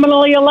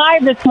phenomenally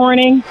alive this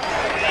morning.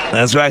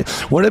 That's right.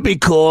 Wouldn't it be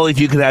cool if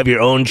you could have your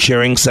own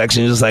cheering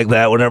section just like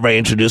that whenever I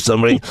introduce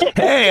somebody?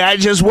 Hey, I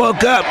just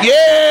woke up. Yay!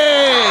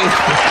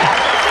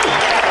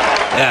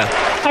 Yeah.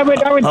 I would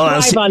thrive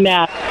on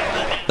that.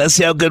 Let's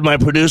see how good my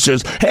producer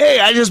is. Hey,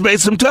 I just made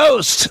some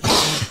toast.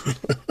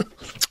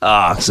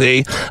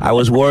 See, I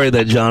was worried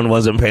that John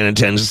wasn't paying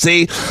attention.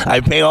 See, I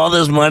pay all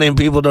this money and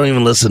people don't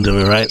even listen to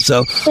me, right?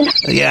 So,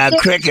 yeah,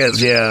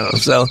 crickets, yeah.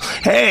 So,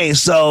 hey,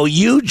 so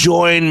you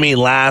joined me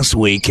last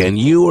week and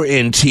you were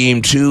in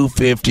Team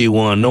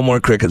 251. No more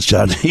crickets,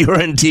 John. You were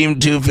in Team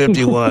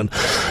 251.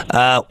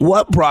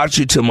 What brought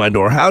you to my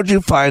door? How'd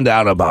you find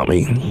out about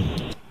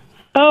me?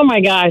 Oh,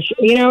 my gosh.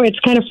 You know, it's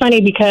kind of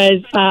funny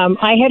because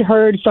I had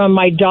heard from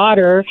my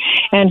daughter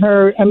and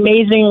her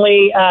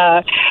amazingly,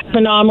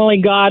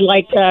 phenomenally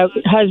godlike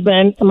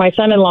husband, my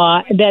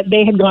son-in-law, that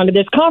they had gone to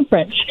this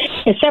conference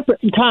at separate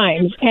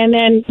times. And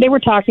then they were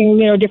talking,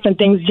 you know, different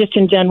things just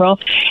in general.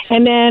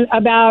 And then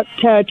about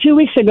 2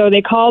 weeks ago,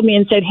 they called me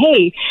and said,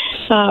 hey,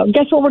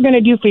 guess what we're going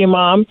to do for you,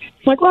 Mom?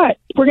 I'm like, what?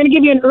 We're going to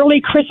give you an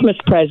early Christmas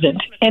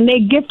present. And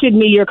they gifted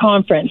me your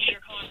conference.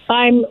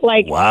 I'm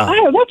like, wow.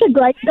 Oh,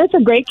 that's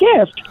a great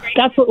gift.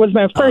 That's what was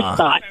my first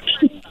thought.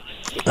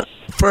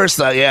 first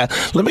thought. Yeah.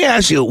 Let me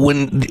ask you,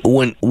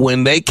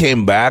 when they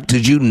came back,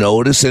 did you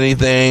notice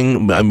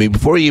anything? I mean,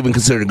 before you even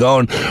considered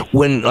going,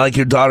 when like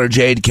your daughter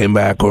Jade came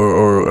back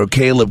or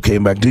Caleb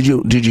came back, did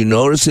you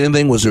notice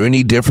anything? Was there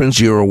any difference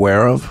you were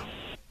aware of?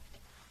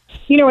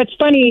 You know, it's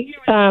funny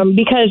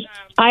because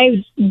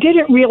I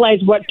didn't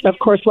realize what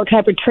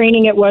type of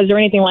training it was or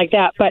anything like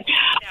that. But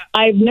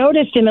I've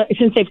noticed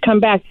since they've come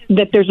back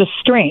that there's a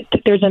strength.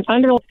 There's an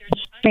underlying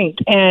strength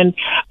and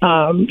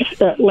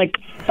like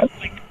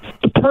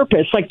the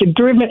purpose, like the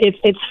driven.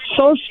 It's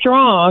so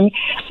strong,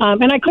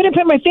 and I couldn't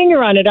put my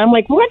finger on it. I'm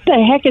like, what the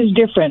heck is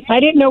different? I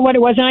didn't know what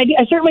it was, and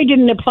I certainly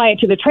didn't apply it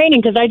to the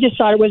training because I just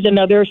thought it was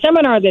another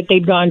seminar that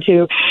they'd gone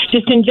to.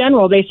 Just in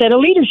general, they said a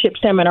leadership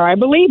seminar. I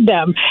believed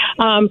them,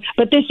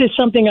 but this is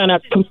something on a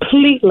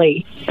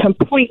completely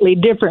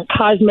different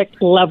cosmic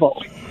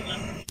level.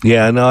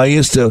 Yeah, no, I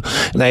used to,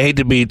 and I hate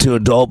to be too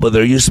adult, but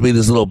there used to be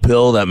this little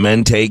pill that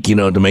men take,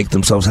 to make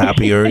themselves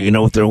happier,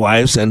 with their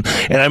wives. And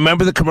I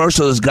remember the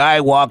commercial, this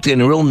guy walked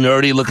in, a real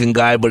nerdy looking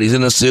guy, but he's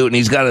in a suit and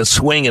he's got a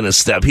swing in his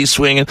step. He's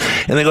swinging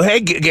and they go, "Hey,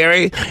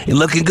 Gary, you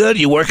looking good?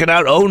 You working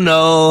out?" "Oh,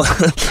 no."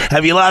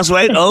 "Have you lost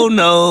weight?" "Oh,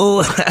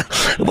 no."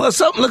 "Well,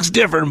 something looks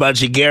different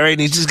about you, Gary."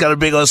 And he's just got a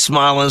big old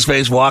smile on his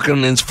face, walking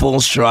in his full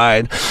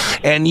stride.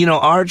 And,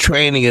 our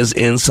training is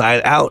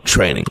inside out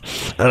training.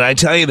 And I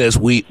tell you this,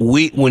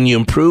 when you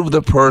improve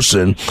the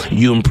person,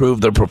 you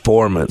improve the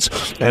performance.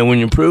 And when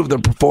you improve the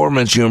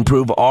performance, you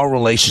improve all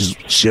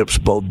relationships,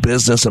 both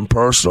business and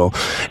personal.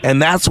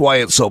 And that's why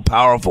it's so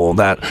powerful,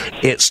 that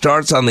it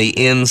starts on the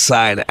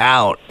inside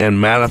out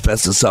and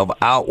manifests itself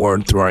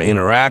outward through our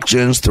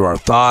interactions, through our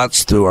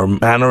thoughts, through our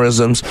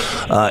mannerisms,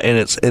 and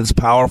it's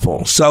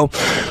powerful. So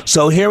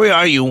here we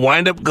are. You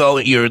wind up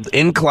you're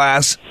in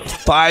class,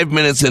 5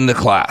 minutes into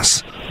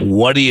class.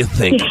 What do you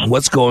think?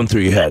 What's going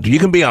through your head? You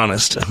can be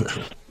honest.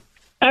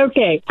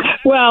 Okay.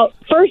 Well,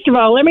 first of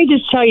all, let me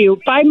just tell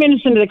you, 5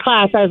 minutes into the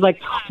class, I was like,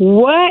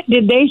 what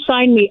did they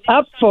sign me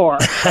up for?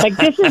 Like,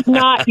 this is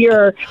not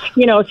your,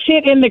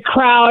 sit in the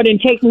crowd and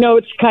take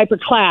notes type of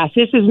class.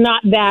 This is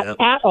not that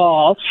at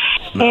all.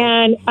 No.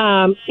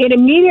 And it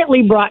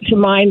immediately brought to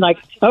mind, like,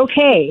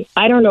 okay,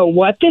 I don't know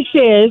what this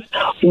is,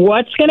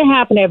 what's going to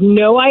happen. I have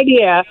no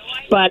idea,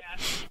 but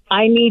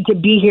I need to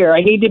be here.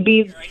 I need to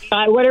be,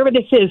 whatever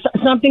this is,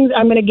 I'm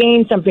going to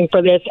gain something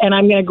for this, and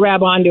I'm going to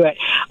grab onto it.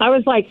 I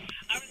was like,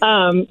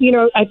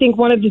 I think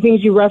one of the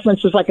things you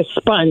referenced was like a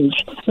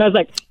sponge. And I was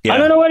like, I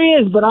don't know what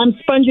it is, but I'm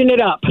sponging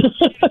it up.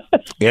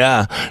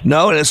 Yeah.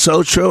 No, and it's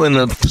so true. And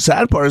the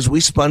sad part is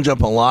we sponge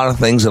up a lot of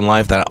things in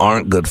life that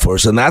aren't good for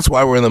us. And that's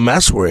why we're in the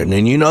mess we're in.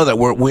 And that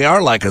we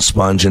are like a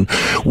sponge, and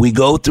we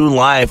go through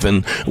life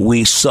and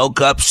we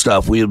soak up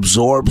stuff. We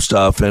absorb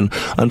stuff. And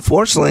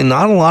unfortunately,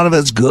 not a lot of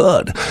it's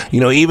good.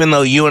 Even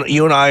though you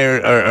and I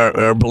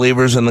are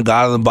believers in the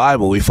God of the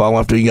Bible, we follow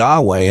after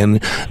Yahweh.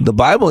 And the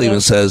Bible even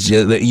says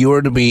that you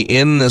are to be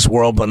in this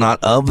world, but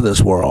not of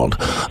this world.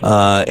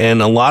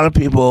 And a lot of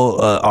people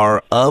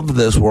are of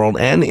this world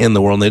and in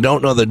the world. They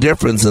don't know the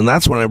difference. And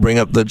that's when I bring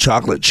up the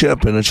chocolate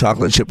chip and a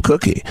chocolate chip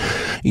cookie.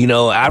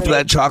 After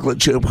that chocolate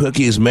chip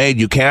cookie is made,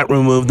 you can't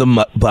remove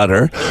the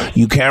butter.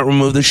 You can't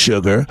remove the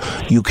sugar.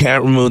 You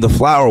can't remove the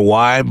flour.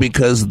 Why?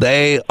 Because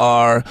they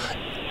are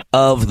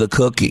of the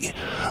cookie.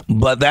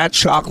 But that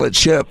chocolate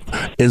chip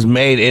is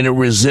made and it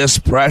resists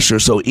pressure.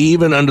 So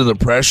even under the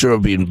pressure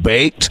of being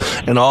baked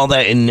and all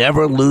that, it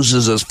never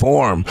loses its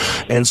form.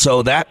 And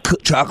so that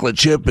chocolate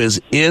chip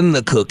is in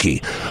the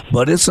cookie,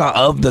 but it's not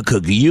of the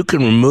cookie. You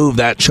can remove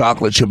that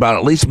chocolate chip out,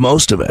 at least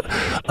most of it.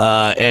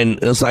 And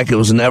it's like it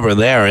was never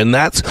there. And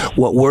that's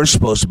what we're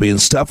supposed to be.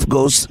 And stuff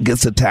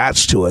gets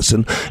attached to us.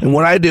 And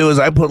what I do is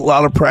I put a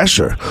lot of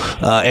pressure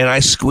and I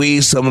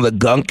squeeze some of the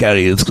gunk out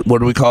of you. What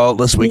do we call it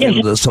this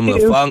weekend? Some of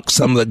the funk,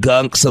 some of the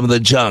gunk, some of the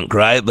junk,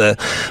 right?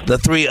 The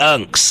three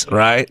unks,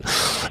 right?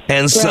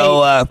 And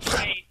so,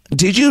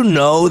 did you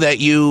know that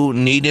you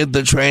needed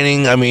the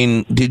training? I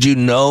mean, did you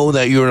know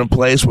that you were in a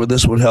place where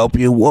this would help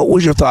you? What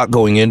was your thought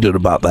going into it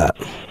about that?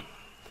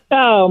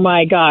 Oh,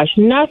 my gosh.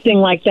 Nothing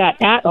like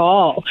that at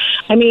all.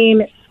 I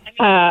mean,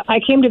 I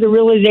came to the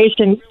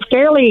realization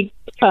fairly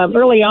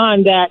early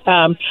on that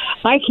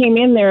I came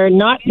in there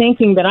not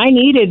thinking that I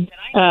needed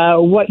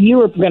what you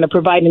were going to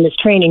provide in this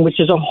training, which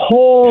is a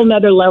whole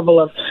nother level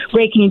of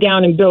breaking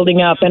down and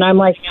building up. And I'm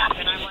like,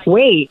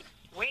 wait,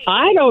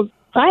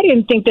 I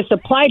didn't think this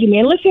applied to me.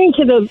 And listening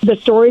to the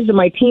stories of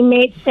my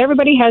teammates,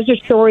 everybody has their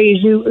story,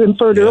 as you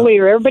inferred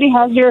earlier. Everybody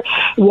has their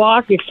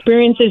walk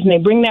experiences, and they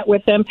bring that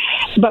with them.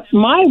 But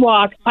my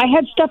walk, I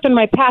had stuff in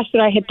my past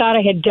that I had thought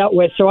I had dealt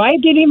with. So I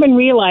didn't even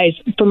realize,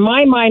 from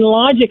my mind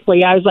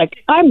logically, I was like,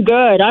 I'm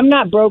good. I'm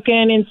not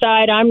broken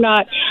inside. I'm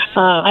not,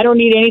 I don't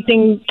need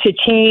anything to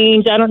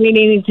change. I don't need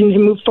anything to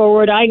move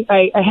forward.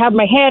 I have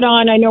my head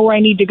on. I know where I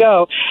need to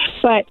go.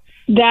 But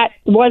that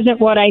wasn't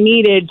what I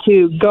needed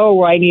to go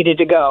where I needed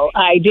to go.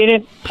 I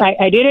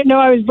didn't know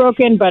I was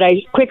broken, but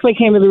I quickly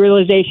came to the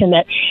realization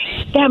that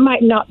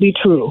might not be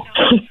true.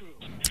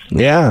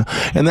 Yeah,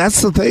 and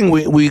that's the thing.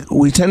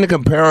 We tend to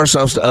compare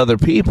ourselves to other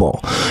people,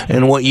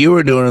 and what you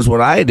were doing is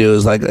what I do.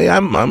 Is like, hey,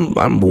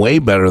 I'm way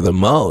better than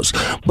most,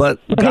 but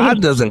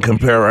God doesn't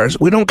compare us.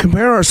 We don't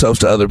compare ourselves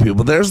to other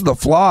people. There's the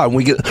flaw, and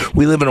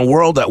we live in a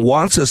world that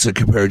wants us to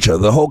compare each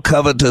other. The whole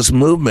covetous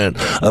movement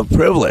of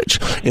privilege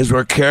is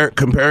we're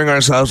comparing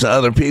ourselves to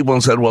other people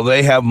and said, well,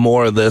 they have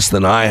more of this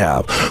than I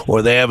have,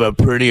 or they have a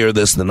prettier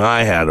this than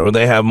I had, or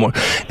they have more,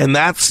 and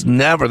that's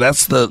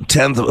the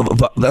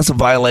 10th. That's a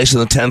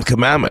violation of the 10th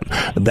commandment.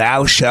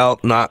 Thou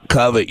shalt not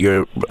covet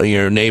your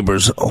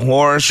neighbor's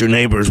horse, your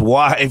neighbor's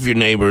wife, your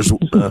neighbor's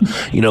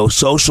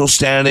social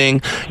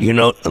standing.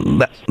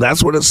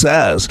 That's what it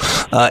says.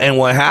 And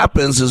what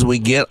happens is we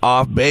get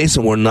off base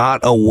and we're not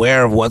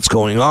aware of what's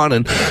going on.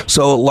 And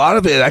so a lot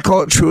of it, I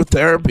call it truth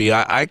therapy.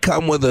 I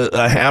come with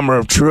a hammer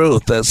of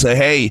truth that say,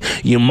 hey,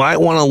 you might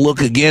want to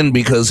look again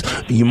because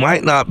you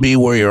might not be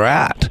where you're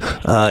at.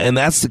 And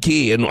that's the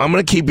key. And I'm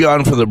going to keep you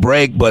on for the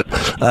break, but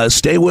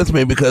stay with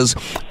me because,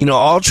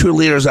 all true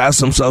leaders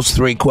ask themselves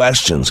 3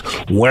 questions.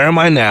 Where am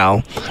I now?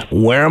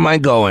 Where am I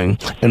going?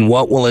 And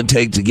what will it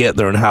take to get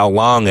there and how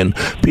long? And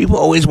people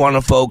always want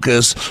to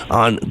focus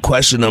on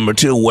question number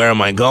 2, where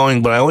am I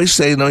going? But I always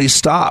say, no, you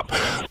stop.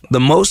 The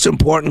most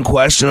important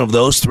question of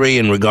those 3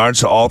 in regards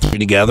to all 3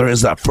 together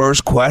is that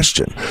first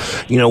question.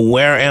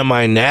 Where am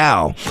I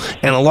now?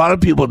 And a lot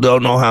of people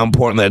don't know how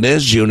important that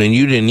is, June, and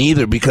you didn't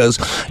either because,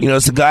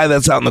 it's the guy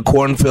that's out in the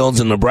cornfields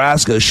in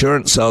Nebraska,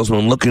 assurance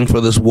salesman, looking for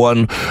this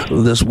one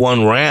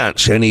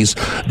ranch, and he's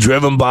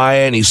driven by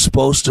it, and he's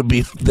supposed to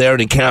be there,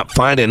 and he can't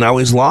find it, and now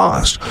he's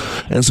lost.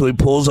 And so he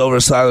pulls over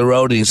the side of the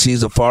road, and he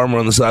sees a farmer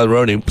on the side of the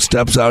road, and he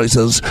steps out,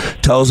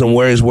 tells him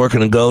where he's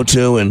working to go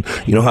to, and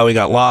how he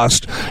got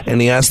lost,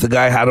 and he asks the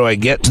guy, how do I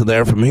get to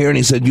there from here? And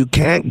he said, you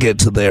can't get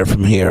to there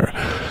from here.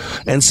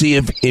 And see,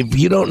 if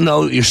you don't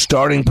know what your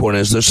starting point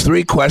is, there's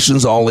 3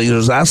 questions all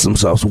leaders ask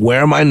themselves.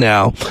 Where am I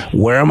now?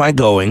 Where am I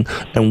going?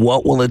 And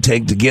what will it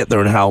take to get there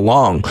and how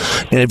long?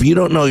 And if you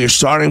don't know your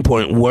starting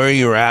point, where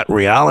you're at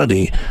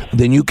reality,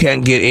 then you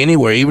can't get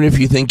anywhere, even if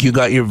you think you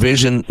got your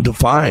vision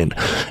defined.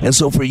 And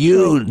so for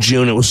you,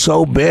 June, it was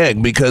so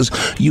big because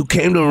you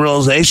came to a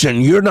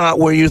realization you're not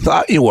where you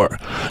thought you were.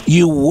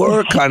 You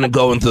were kind of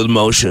going through the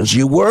motions.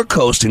 You were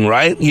coasting,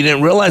 right? You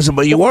didn't realize it,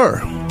 but you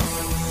were.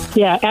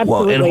 Yeah,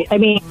 absolutely.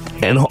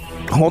 And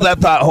hold that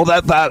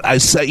thought. I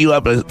set you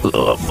up.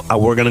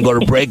 We're going to go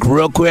to break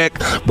real quick,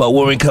 but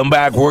when we come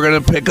back, we're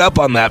going to pick up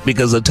on that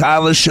because the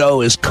title of the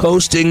show is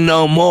Coasting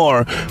No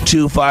More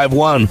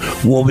 251.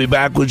 We'll be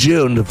back with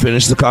June to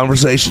finish the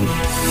conversation.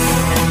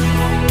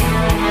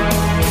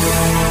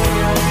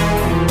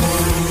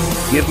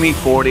 Give me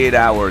 48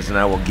 hours and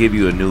I will give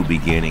you a new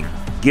beginning.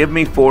 Give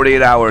me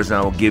 48 hours and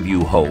I will give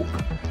you hope.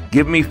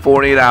 Give me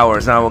 48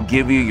 hours and I will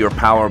give you your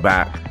power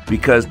back.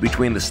 Because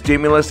between the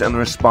stimulus and the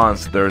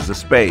response, there is a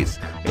space.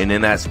 And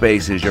in that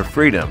space is your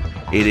freedom.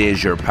 It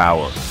is your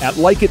power. At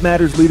Like It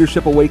Matters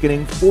Leadership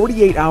Awakening,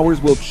 48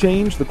 hours will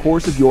change the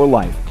course of your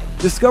life.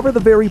 Discover the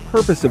very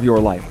purpose of your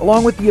life,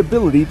 along with the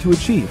ability to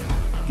achieve.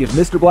 Give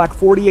Mr. Black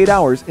 48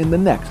 hours in the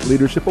next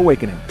Leadership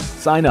Awakening.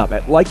 Sign up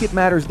at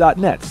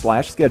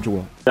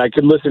likeitmatters.net/schedule. I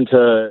could listen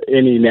to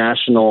any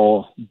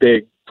national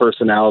big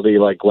personality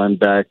like Glenn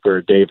Beck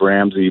or Dave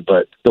Ramsey,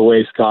 but the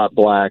way Scott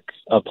Black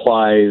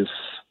applies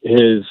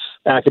his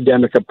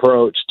academic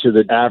approach to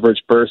the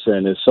average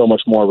person is so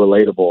much more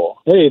relatable.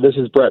 Hey, this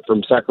is Brett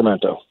from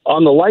Sacramento.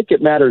 On the Like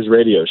It Matters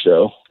radio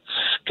show,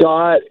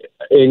 Scott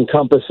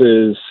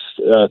encompasses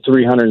a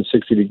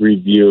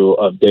 360-degree view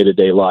of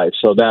day-to-day life.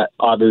 So that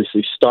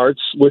obviously starts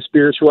with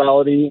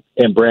spirituality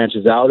and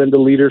branches out into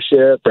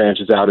leadership,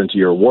 branches out into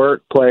your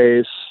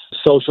workplace,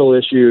 social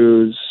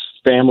issues,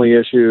 family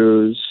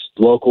issues,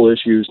 local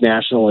issues,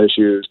 national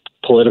issues,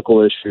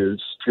 political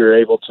issues. If you're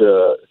able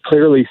to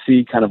clearly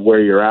see kind of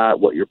where you're at,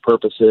 what your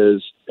purpose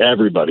is,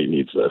 everybody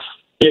needs this.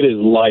 It is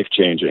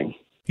life-changing.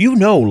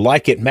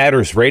 Like It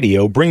Matters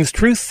Radio brings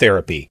truth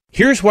therapy.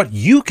 Here's what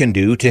you can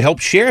do to help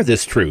share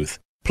this truth.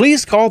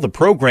 Please call the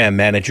program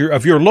manager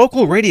of your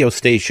local radio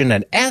station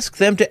and ask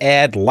them to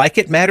add Like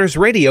It Matters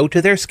Radio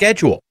to their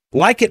schedule.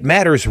 Like It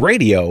Matters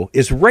Radio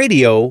is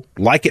radio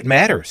like it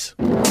matters.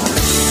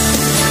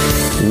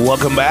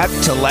 Welcome back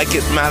to Like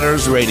It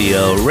Matters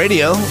Radio.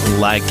 Radio,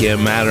 like it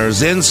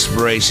matters,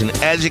 inspiration,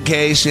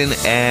 education,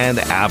 and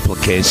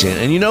application.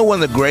 And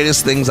one of the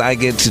greatest things I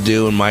get to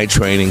do in my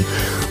training,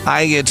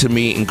 I get to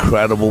meet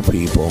incredible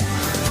people.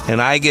 And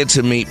I get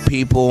to meet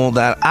people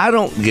that I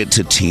don't get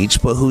to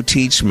teach, but who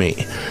teach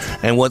me.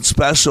 And what's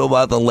special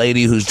about the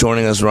lady who's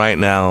joining us right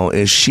now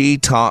is she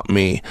taught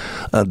me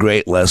a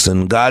great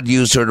lesson. God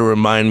used her to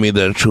remind me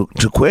that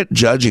to quit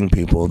judging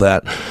people,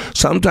 that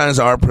sometimes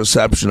our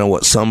perception of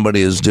what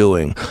somebody is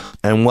doing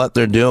and what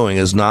they're doing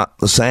is not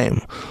the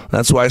same.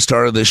 That's why I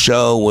started this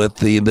show with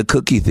the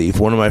Cookie Thief,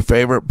 one of my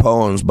favorite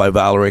poems by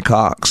Valerie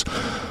Cox.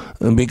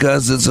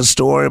 Because it's a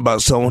story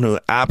about someone who's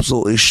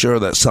absolutely sure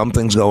that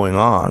something's going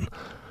on.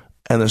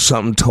 And there's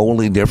something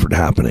totally different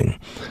happening.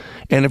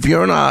 And if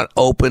you're not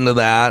open to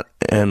that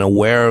and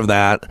aware of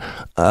that,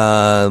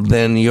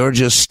 then you're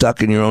just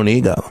stuck in your own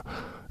ego.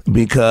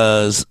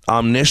 because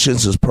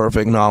omniscience is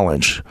perfect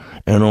knowledge,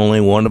 and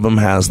only one of them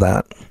has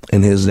that,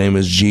 and his name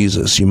is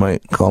Jesus. You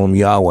might call him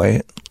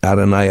Yahweh,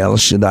 Adonai El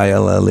Shaddai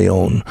El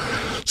Elyon.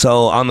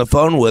 So on the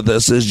phone with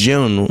us is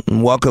June.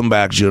 Welcome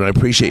back, June. I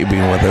appreciate you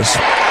being with us.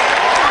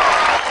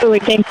 Absolutely.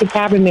 Thank you for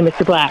having me,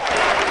 Mr. Black.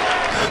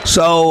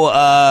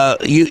 So,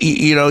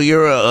 you know,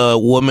 you're a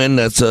woman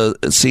that's a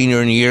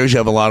senior in years. You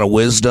have a lot of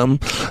wisdom.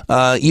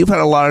 You've had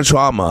a lot of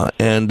trauma,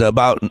 and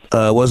about,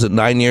 was it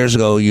 9 years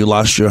ago, you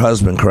lost your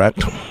husband,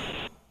 correct?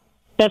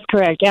 That's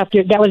correct.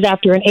 That was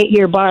after an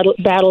 8-year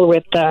battle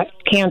with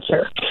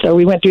cancer. So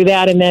we went through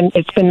that, and then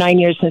it's been 9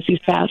 years since he's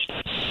passed.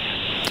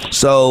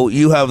 So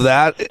you have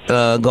that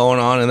going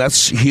on, and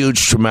that's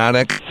huge,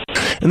 traumatic.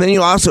 And then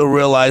you also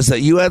realize that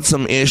you had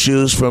some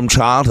issues from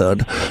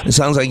childhood. It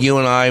sounds like you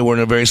and I were in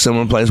a very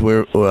similar place.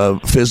 We were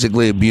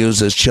physically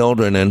abused as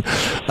children. And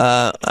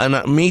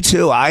me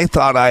too. I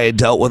thought I had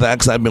dealt with that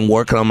because I've been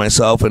working on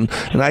myself. And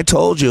I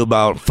told you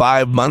about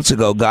 5 months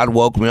ago, God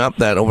woke me up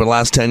that over the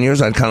last 10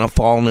 years, I'd kind of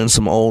fallen in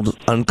some old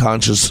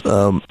unconscious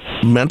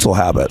mental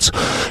habits.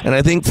 And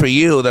I think for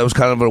you, that was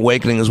kind of an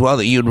awakening as well,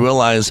 that you'd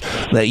realize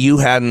that you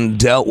hadn't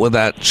dealt with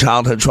that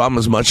childhood trauma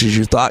as much as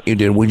you thought you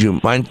did. Would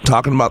you mind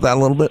talking about that a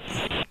little bit?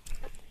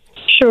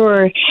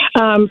 Sure.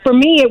 For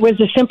me, it was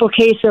a simple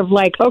case of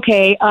like,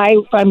 okay,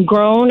 I'm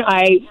grown.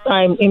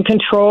 I'm in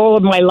control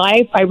of my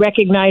life. I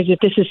recognize that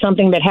this is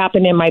something that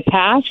happened in my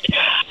past.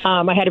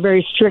 I had a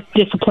very strict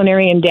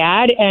disciplinarian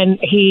dad, and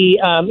he,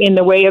 in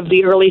the way of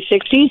the early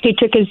 60s, he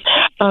took his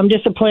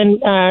discipline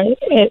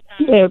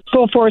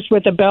full force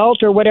with a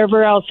belt or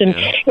whatever else. And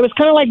it was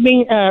kind of like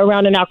being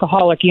around an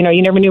alcoholic. You know,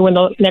 you never knew when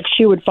the next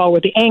shoe would fall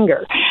with the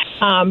anger.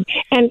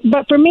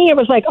 But for me, it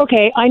was like,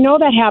 okay, I know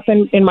that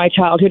happened in my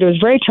childhood. It was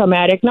very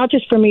traumatic, not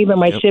just for me, but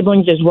my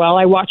siblings as well.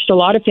 I watched a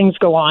lot of things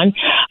go on.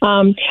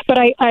 But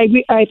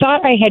I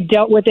thought I had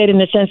dealt with it in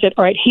the sense that,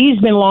 all right, he's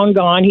been long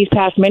gone. He's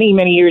passed many,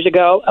 many years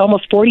ago,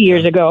 almost 40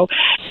 years ago,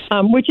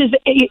 which is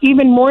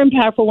even more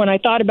impactful when I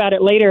thought about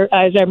it later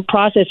as I'm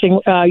processing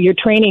your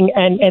training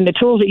and the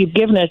tools that you've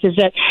given us, is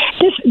that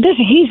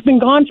he's been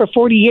gone for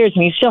 40 years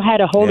and he still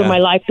had a hold of my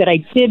life that I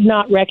did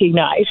not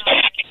recognize.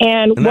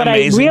 And what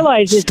I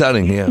realized is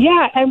stunning,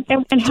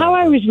 and how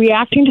I was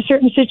reacting to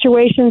certain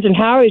situations and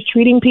how I was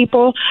treating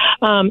people.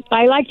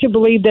 I like to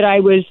believe that I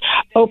was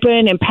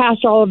open and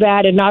past all of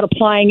that and not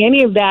applying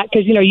any of that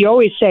because, you know, you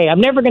always say,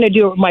 I'm never going to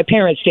do what my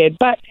parents did.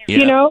 But,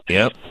 you know,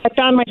 I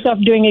found myself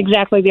doing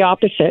exactly the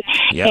opposite.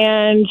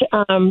 And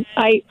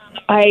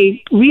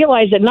I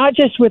realized that not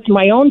just with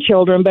my own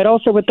children, but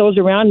also with those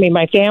around me,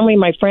 my family,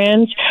 my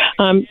friends,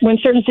 when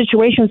certain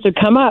situations would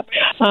come up,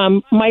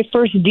 my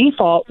first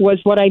default was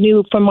what I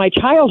knew from my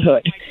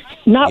childhood,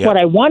 not what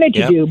I wanted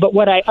to do, but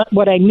what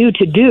I knew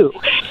to do.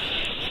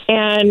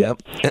 And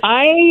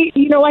I,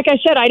 you know, like I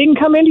said, I didn't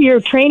come into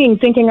your training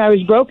thinking I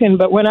was broken,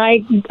 but when I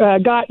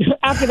got,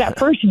 after that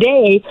first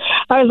day,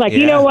 I was like,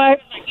 you know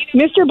what?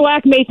 Mr.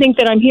 Black may think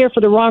that I'm here for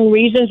the wrong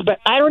reasons, but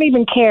I don't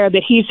even care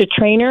that he's a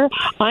trainer.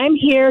 I'm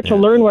here to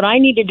learn what I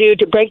need to do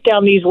to break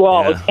down these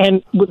walls.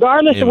 And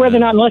regardless of whether or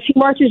not, unless he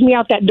marches me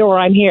out that door,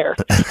 I'm here.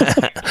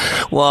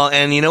 Well,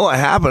 and you know what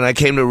happened? I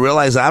came to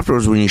realize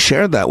afterwards when you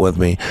shared that with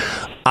me,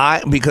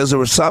 because there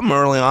was something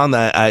early on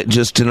that I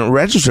just didn't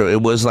register.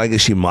 It was like,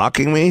 is she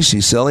mocking me?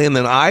 She's silly. And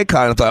then I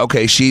kind of thought,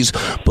 okay, she's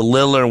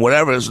belittling or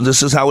whatever.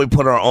 This is how we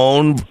put our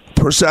own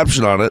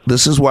perception on it.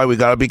 This is why we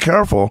got to be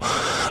careful.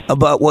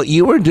 But what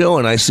you were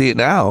doing, I see it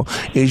now,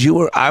 is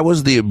I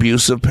was the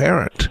abusive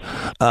parent.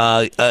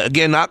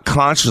 Again, not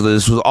consciously.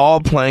 This was all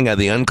playing at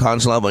the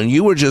unconscious level, and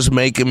you were just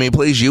making me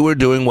please. You were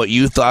doing what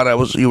you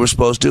thought you were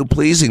supposed to,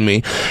 pleasing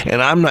me,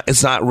 and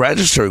it's not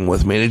registering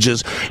with me.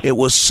 It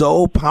was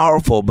so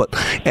powerful.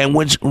 And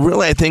which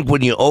really, I think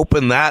when you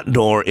opened that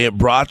door, it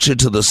brought you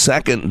to the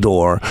second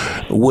door,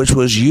 which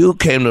was you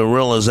came to the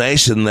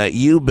realization that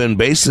you've been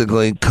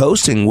basically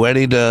coasting,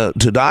 ready to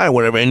die or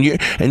whatever, and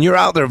you're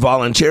out there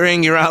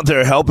volunteering, you're out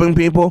there helping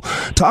people.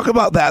 Talk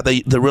about that,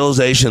 the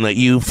realization that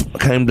you've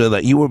came to,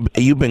 that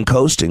you've been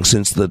coasting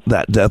since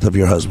that death of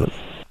your husband.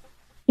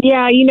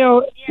 Yeah, you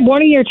know,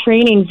 one of your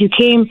trainings, you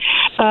came,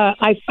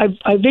 I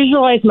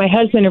visualized my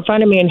husband in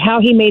front of me and how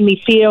he made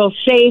me feel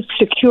safe,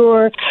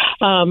 secure,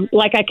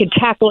 like I could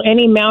tackle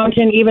any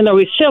mountain, even though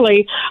he's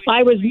silly.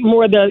 I was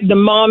more the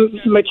mom,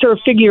 mature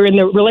figure in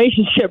the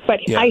relationship, but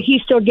he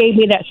still gave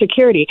me that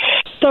security.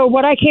 So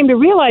what I came to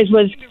realize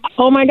was,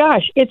 oh my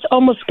gosh, it's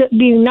almost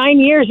been 9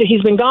 years that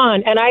he's been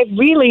gone, and I've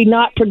really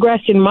not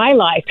progressed in my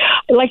life.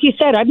 Like you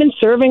said, I've been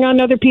serving on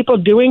other people,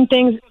 doing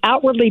things,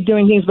 outwardly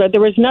doing things, but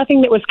there was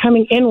nothing that was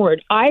coming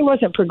inward. I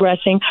wasn't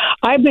progressing.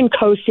 I've been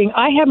coasting.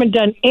 I haven't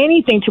done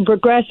anything to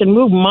progress and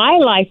move my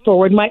life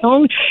forward, my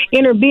own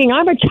inner being.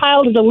 I'm a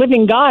child of the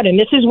living God, and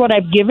this is what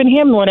I've given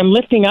him, what I'm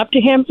lifting up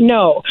to him.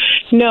 No.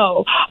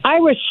 I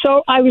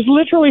was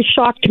literally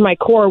shocked to my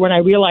core when I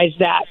realized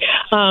that.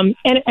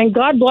 And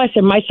God bless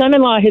him. My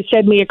son-in-law has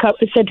said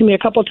to me a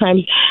couple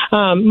times,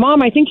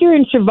 Mom, I think you're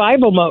in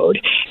survival mode.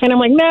 And I'm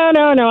like, no,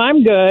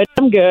 I'm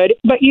good.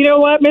 But you know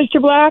what,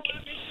 Mr. Black?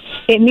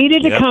 It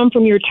needed to come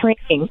from your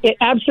training. It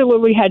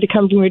absolutely had to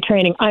come from your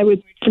training.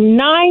 For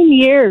 9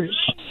 years,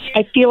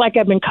 I feel like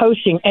I've been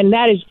coasting, and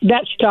that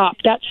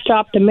stopped. That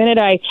stopped the minute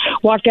I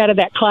walked out of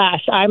that class.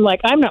 I'm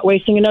like, I'm not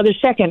wasting another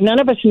second. None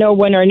of us know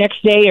when our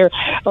next day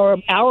or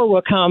hour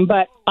will come,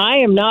 but I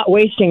am not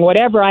wasting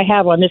whatever I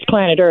have on this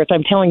planet Earth.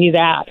 I'm telling you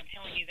that.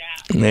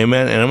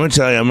 Amen. And I'm going to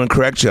tell you, I'm going to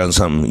correct you on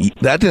something.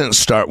 That didn't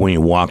start when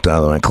you walked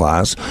out of my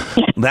class.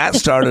 That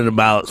started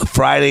about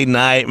Friday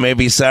night,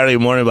 maybe Saturday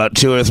morning, about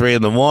 2 or 3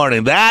 in the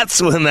morning.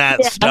 That's when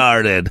that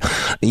started.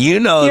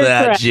 You know You're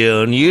that, correct.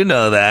 June. You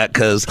know that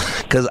because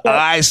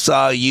I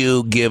saw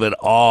you give it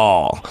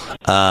all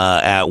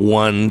at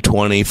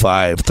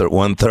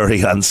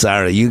 1:30 on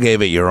Saturday. You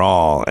gave it your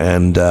all.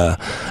 And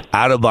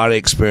out-of-body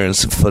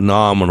experience,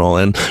 phenomenal.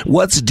 And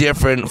what's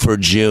different for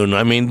June?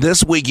 I mean,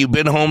 this week you've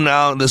been home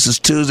now. This is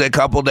Tuesday,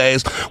 couple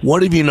days.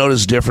 What have you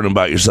noticed different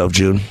about yourself,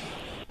 June?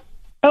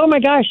 Oh my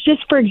gosh!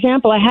 Just for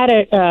example, I had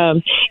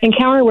a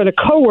encounter with a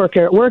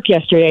coworker at work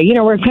yesterday. You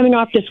know, we're coming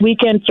off this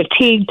weekend,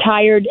 fatigued,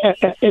 tired,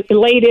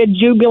 elated,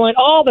 jubilant,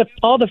 all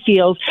the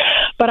feels.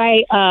 But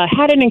I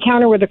had an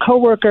encounter with a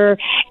coworker,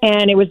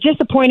 and it was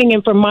disappointing.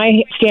 And from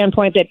my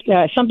standpoint,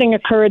 that something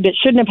occurred that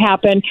shouldn't have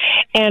happened,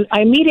 and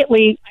I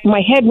immediately my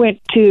head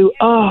went to,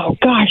 oh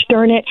gosh,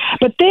 darn it!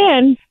 But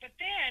then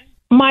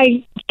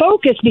my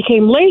focus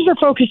became laser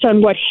focused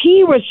on what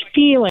he was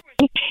feeling.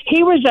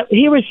 He was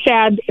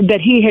sad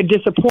that he had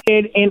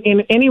disappointed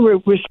in any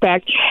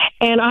respect,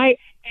 and I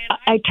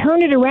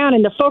turned it around,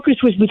 and the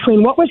focus was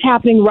between what was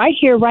happening right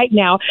here, right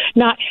now,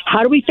 not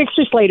how do we fix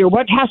this later,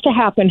 what has to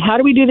happen, how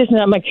do we do this,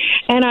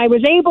 and I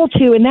was able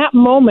to, in that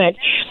moment,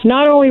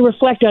 not only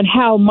reflect on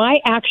how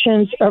my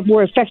actions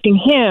were affecting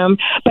him,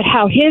 but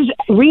how his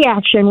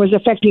reaction was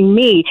affecting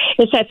me.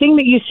 It's that thing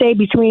that you say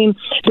between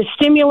the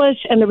stimulus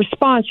and the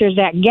response, there's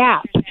that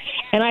gap.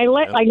 And I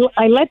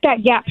let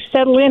that gap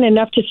settle in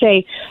enough to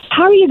say,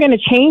 how are you going to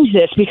change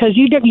this? Because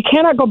you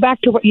cannot go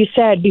back to what you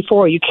said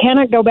before. You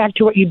cannot go back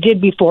to what you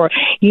did before.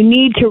 You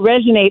need to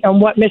resonate on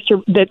what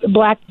Mr.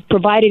 Black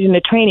provided in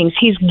the trainings.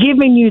 He's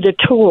giving you the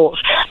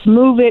tools.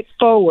 Move it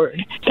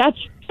forward.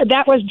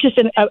 That was just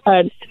an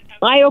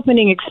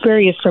eye-opening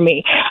experience for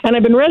me, and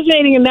I've been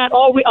resonating in that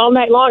all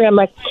night long. I'm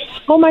like,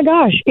 oh my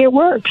gosh, it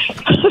works.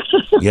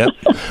 Yep.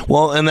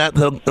 Well, and that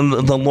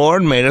the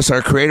Lord made us,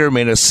 our Creator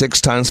made us 6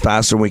 times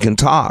faster than we can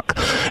talk,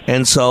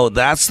 and so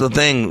that's the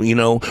thing. You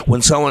know,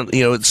 when someone,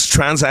 it's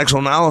transactional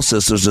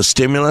analysis. There's a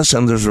stimulus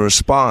and there's a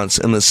response,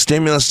 and the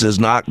stimulus does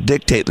not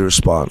dictate the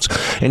response.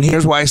 And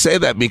here's why I say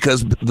that: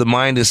 because the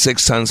mind is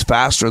 6 times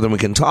faster than we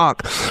can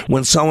talk.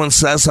 When someone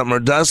says something or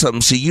does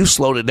something, see, you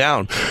slowed it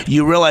down.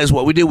 You realize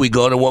what we do. We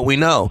go to what we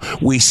know.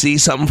 We see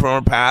something from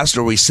our past,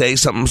 or we say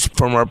something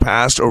from our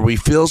past, or we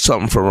feel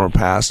something from our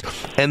past,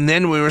 and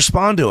then we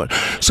respond to it.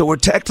 So we're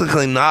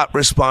technically not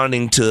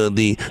responding to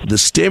the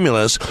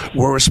stimulus,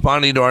 we're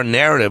responding to our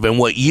narrative. And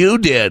what you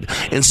did,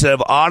 instead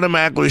of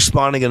automatically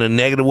responding in a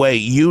negative way,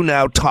 you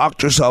now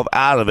talked yourself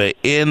out of it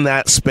in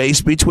that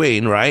space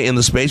between, right? In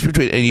the space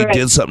between, and you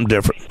did something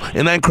different.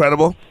 Isn't that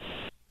incredible?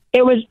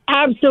 It was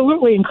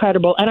absolutely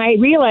incredible, and I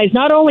realized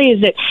not only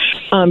is it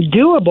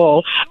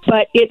doable,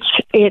 but it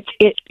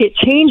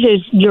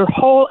changes your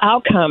whole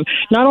outcome,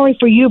 not only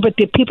for you but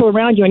the people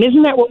around you. And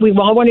isn't that what we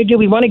all want to do?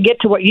 We want to get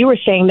to what you were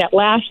saying, that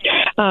last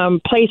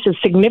place of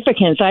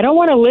significance. I don't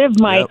want to live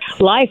my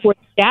life where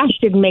dash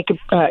didn't make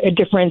a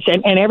difference,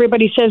 and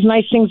everybody says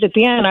nice things at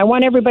the end. I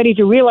want everybody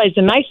to realize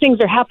the nice things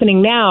are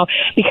happening now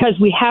because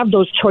we have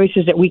those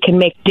choices that we can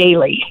make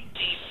daily.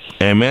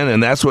 Amen.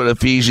 And that's what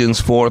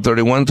Ephesians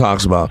 4:31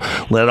 talks about.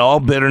 Let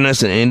all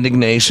bitterness and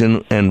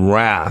indignation and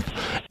wrath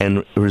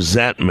and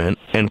resentment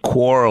and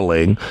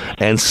quarreling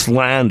and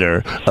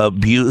slander,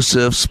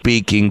 abusive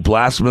speaking,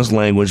 blasphemous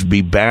language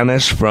be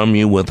banished from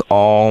you with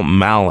all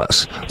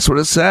malice. That's what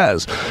it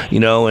says.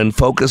 And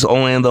focus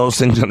only on those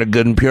things that are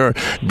good and pure.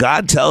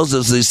 God tells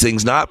us these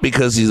things not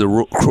because he's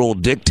a cruel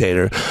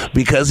dictator,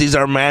 because he's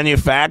our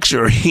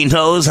manufacturer. He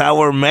knows how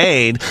we're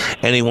made,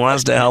 and he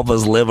wants to help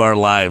us live our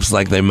lives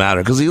like they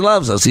matter, because he loves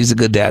us. He's a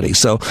good daddy.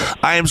 So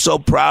I am so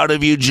proud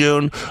of you,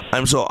 June.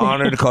 I'm so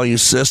honored to call you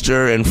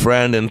sister and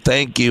friend, and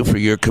thank you for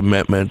your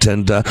commitment.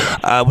 And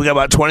we got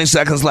about 20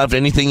 seconds left.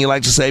 Anything you'd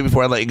like to say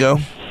before I let you go?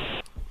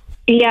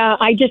 Yeah,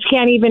 I just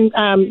can't even.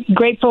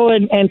 Grateful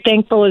and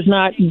thankful is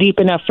not deep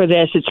enough for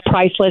this. It's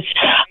priceless.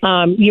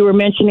 You were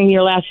mentioning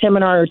your last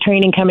seminar or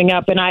training coming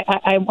up, and I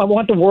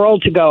want the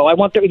world to go. I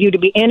want you to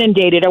be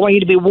inundated. I want you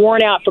to be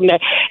worn out from the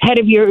head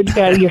of your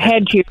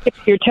head to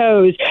your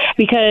toes,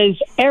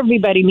 because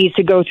everybody needs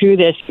to go through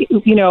this.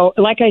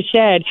 Like I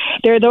said,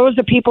 there are those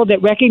people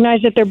that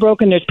recognize that they're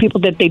broken. There's people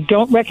that they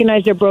don't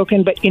recognize they're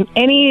broken. But in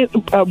any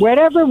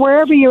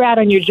wherever you're at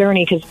on your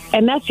journey,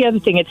 and that's the other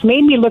thing. It's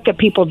made me look at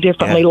people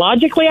differently. Yeah.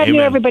 Logically, I knew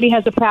everybody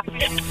has a path,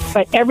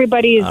 but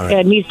everybody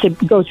needs to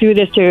go through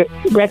this to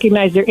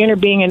recognize their inner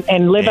being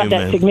and live out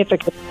that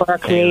significance for our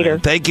Creator. Amen.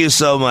 Thank you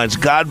so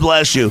much. God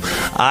bless you.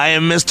 I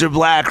am Mr.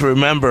 Black.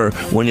 Remember,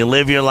 when you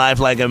live your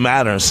life like it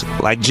matters,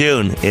 like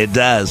June, it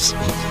does.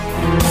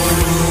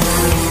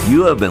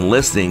 You have been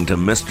listening to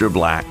Mr.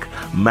 Black.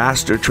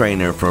 Master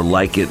Trainer for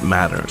Like It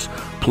Matters.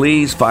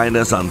 Please find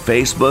us on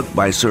Facebook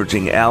by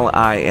searching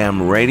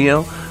LIM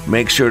Radio.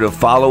 Make sure to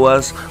follow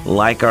us,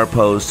 like our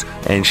posts,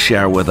 and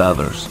share with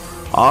others.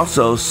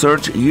 Also,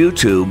 search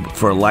YouTube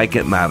for Like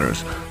It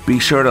Matters. Be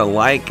sure to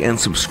like and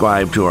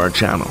subscribe to our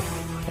channel.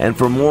 And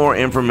for more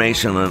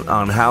information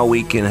on how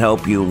we can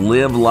help you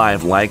live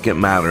life like it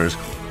matters,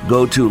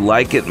 go to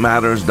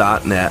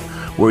likeitmatters.net,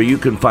 where you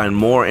can find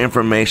more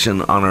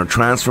information on our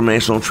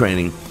transformational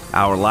training,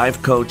 our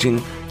life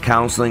coaching,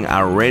 counseling,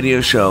 our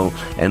radio show,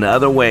 and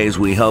other ways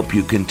we help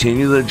you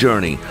continue the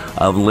journey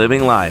of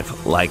living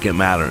life like it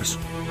matters.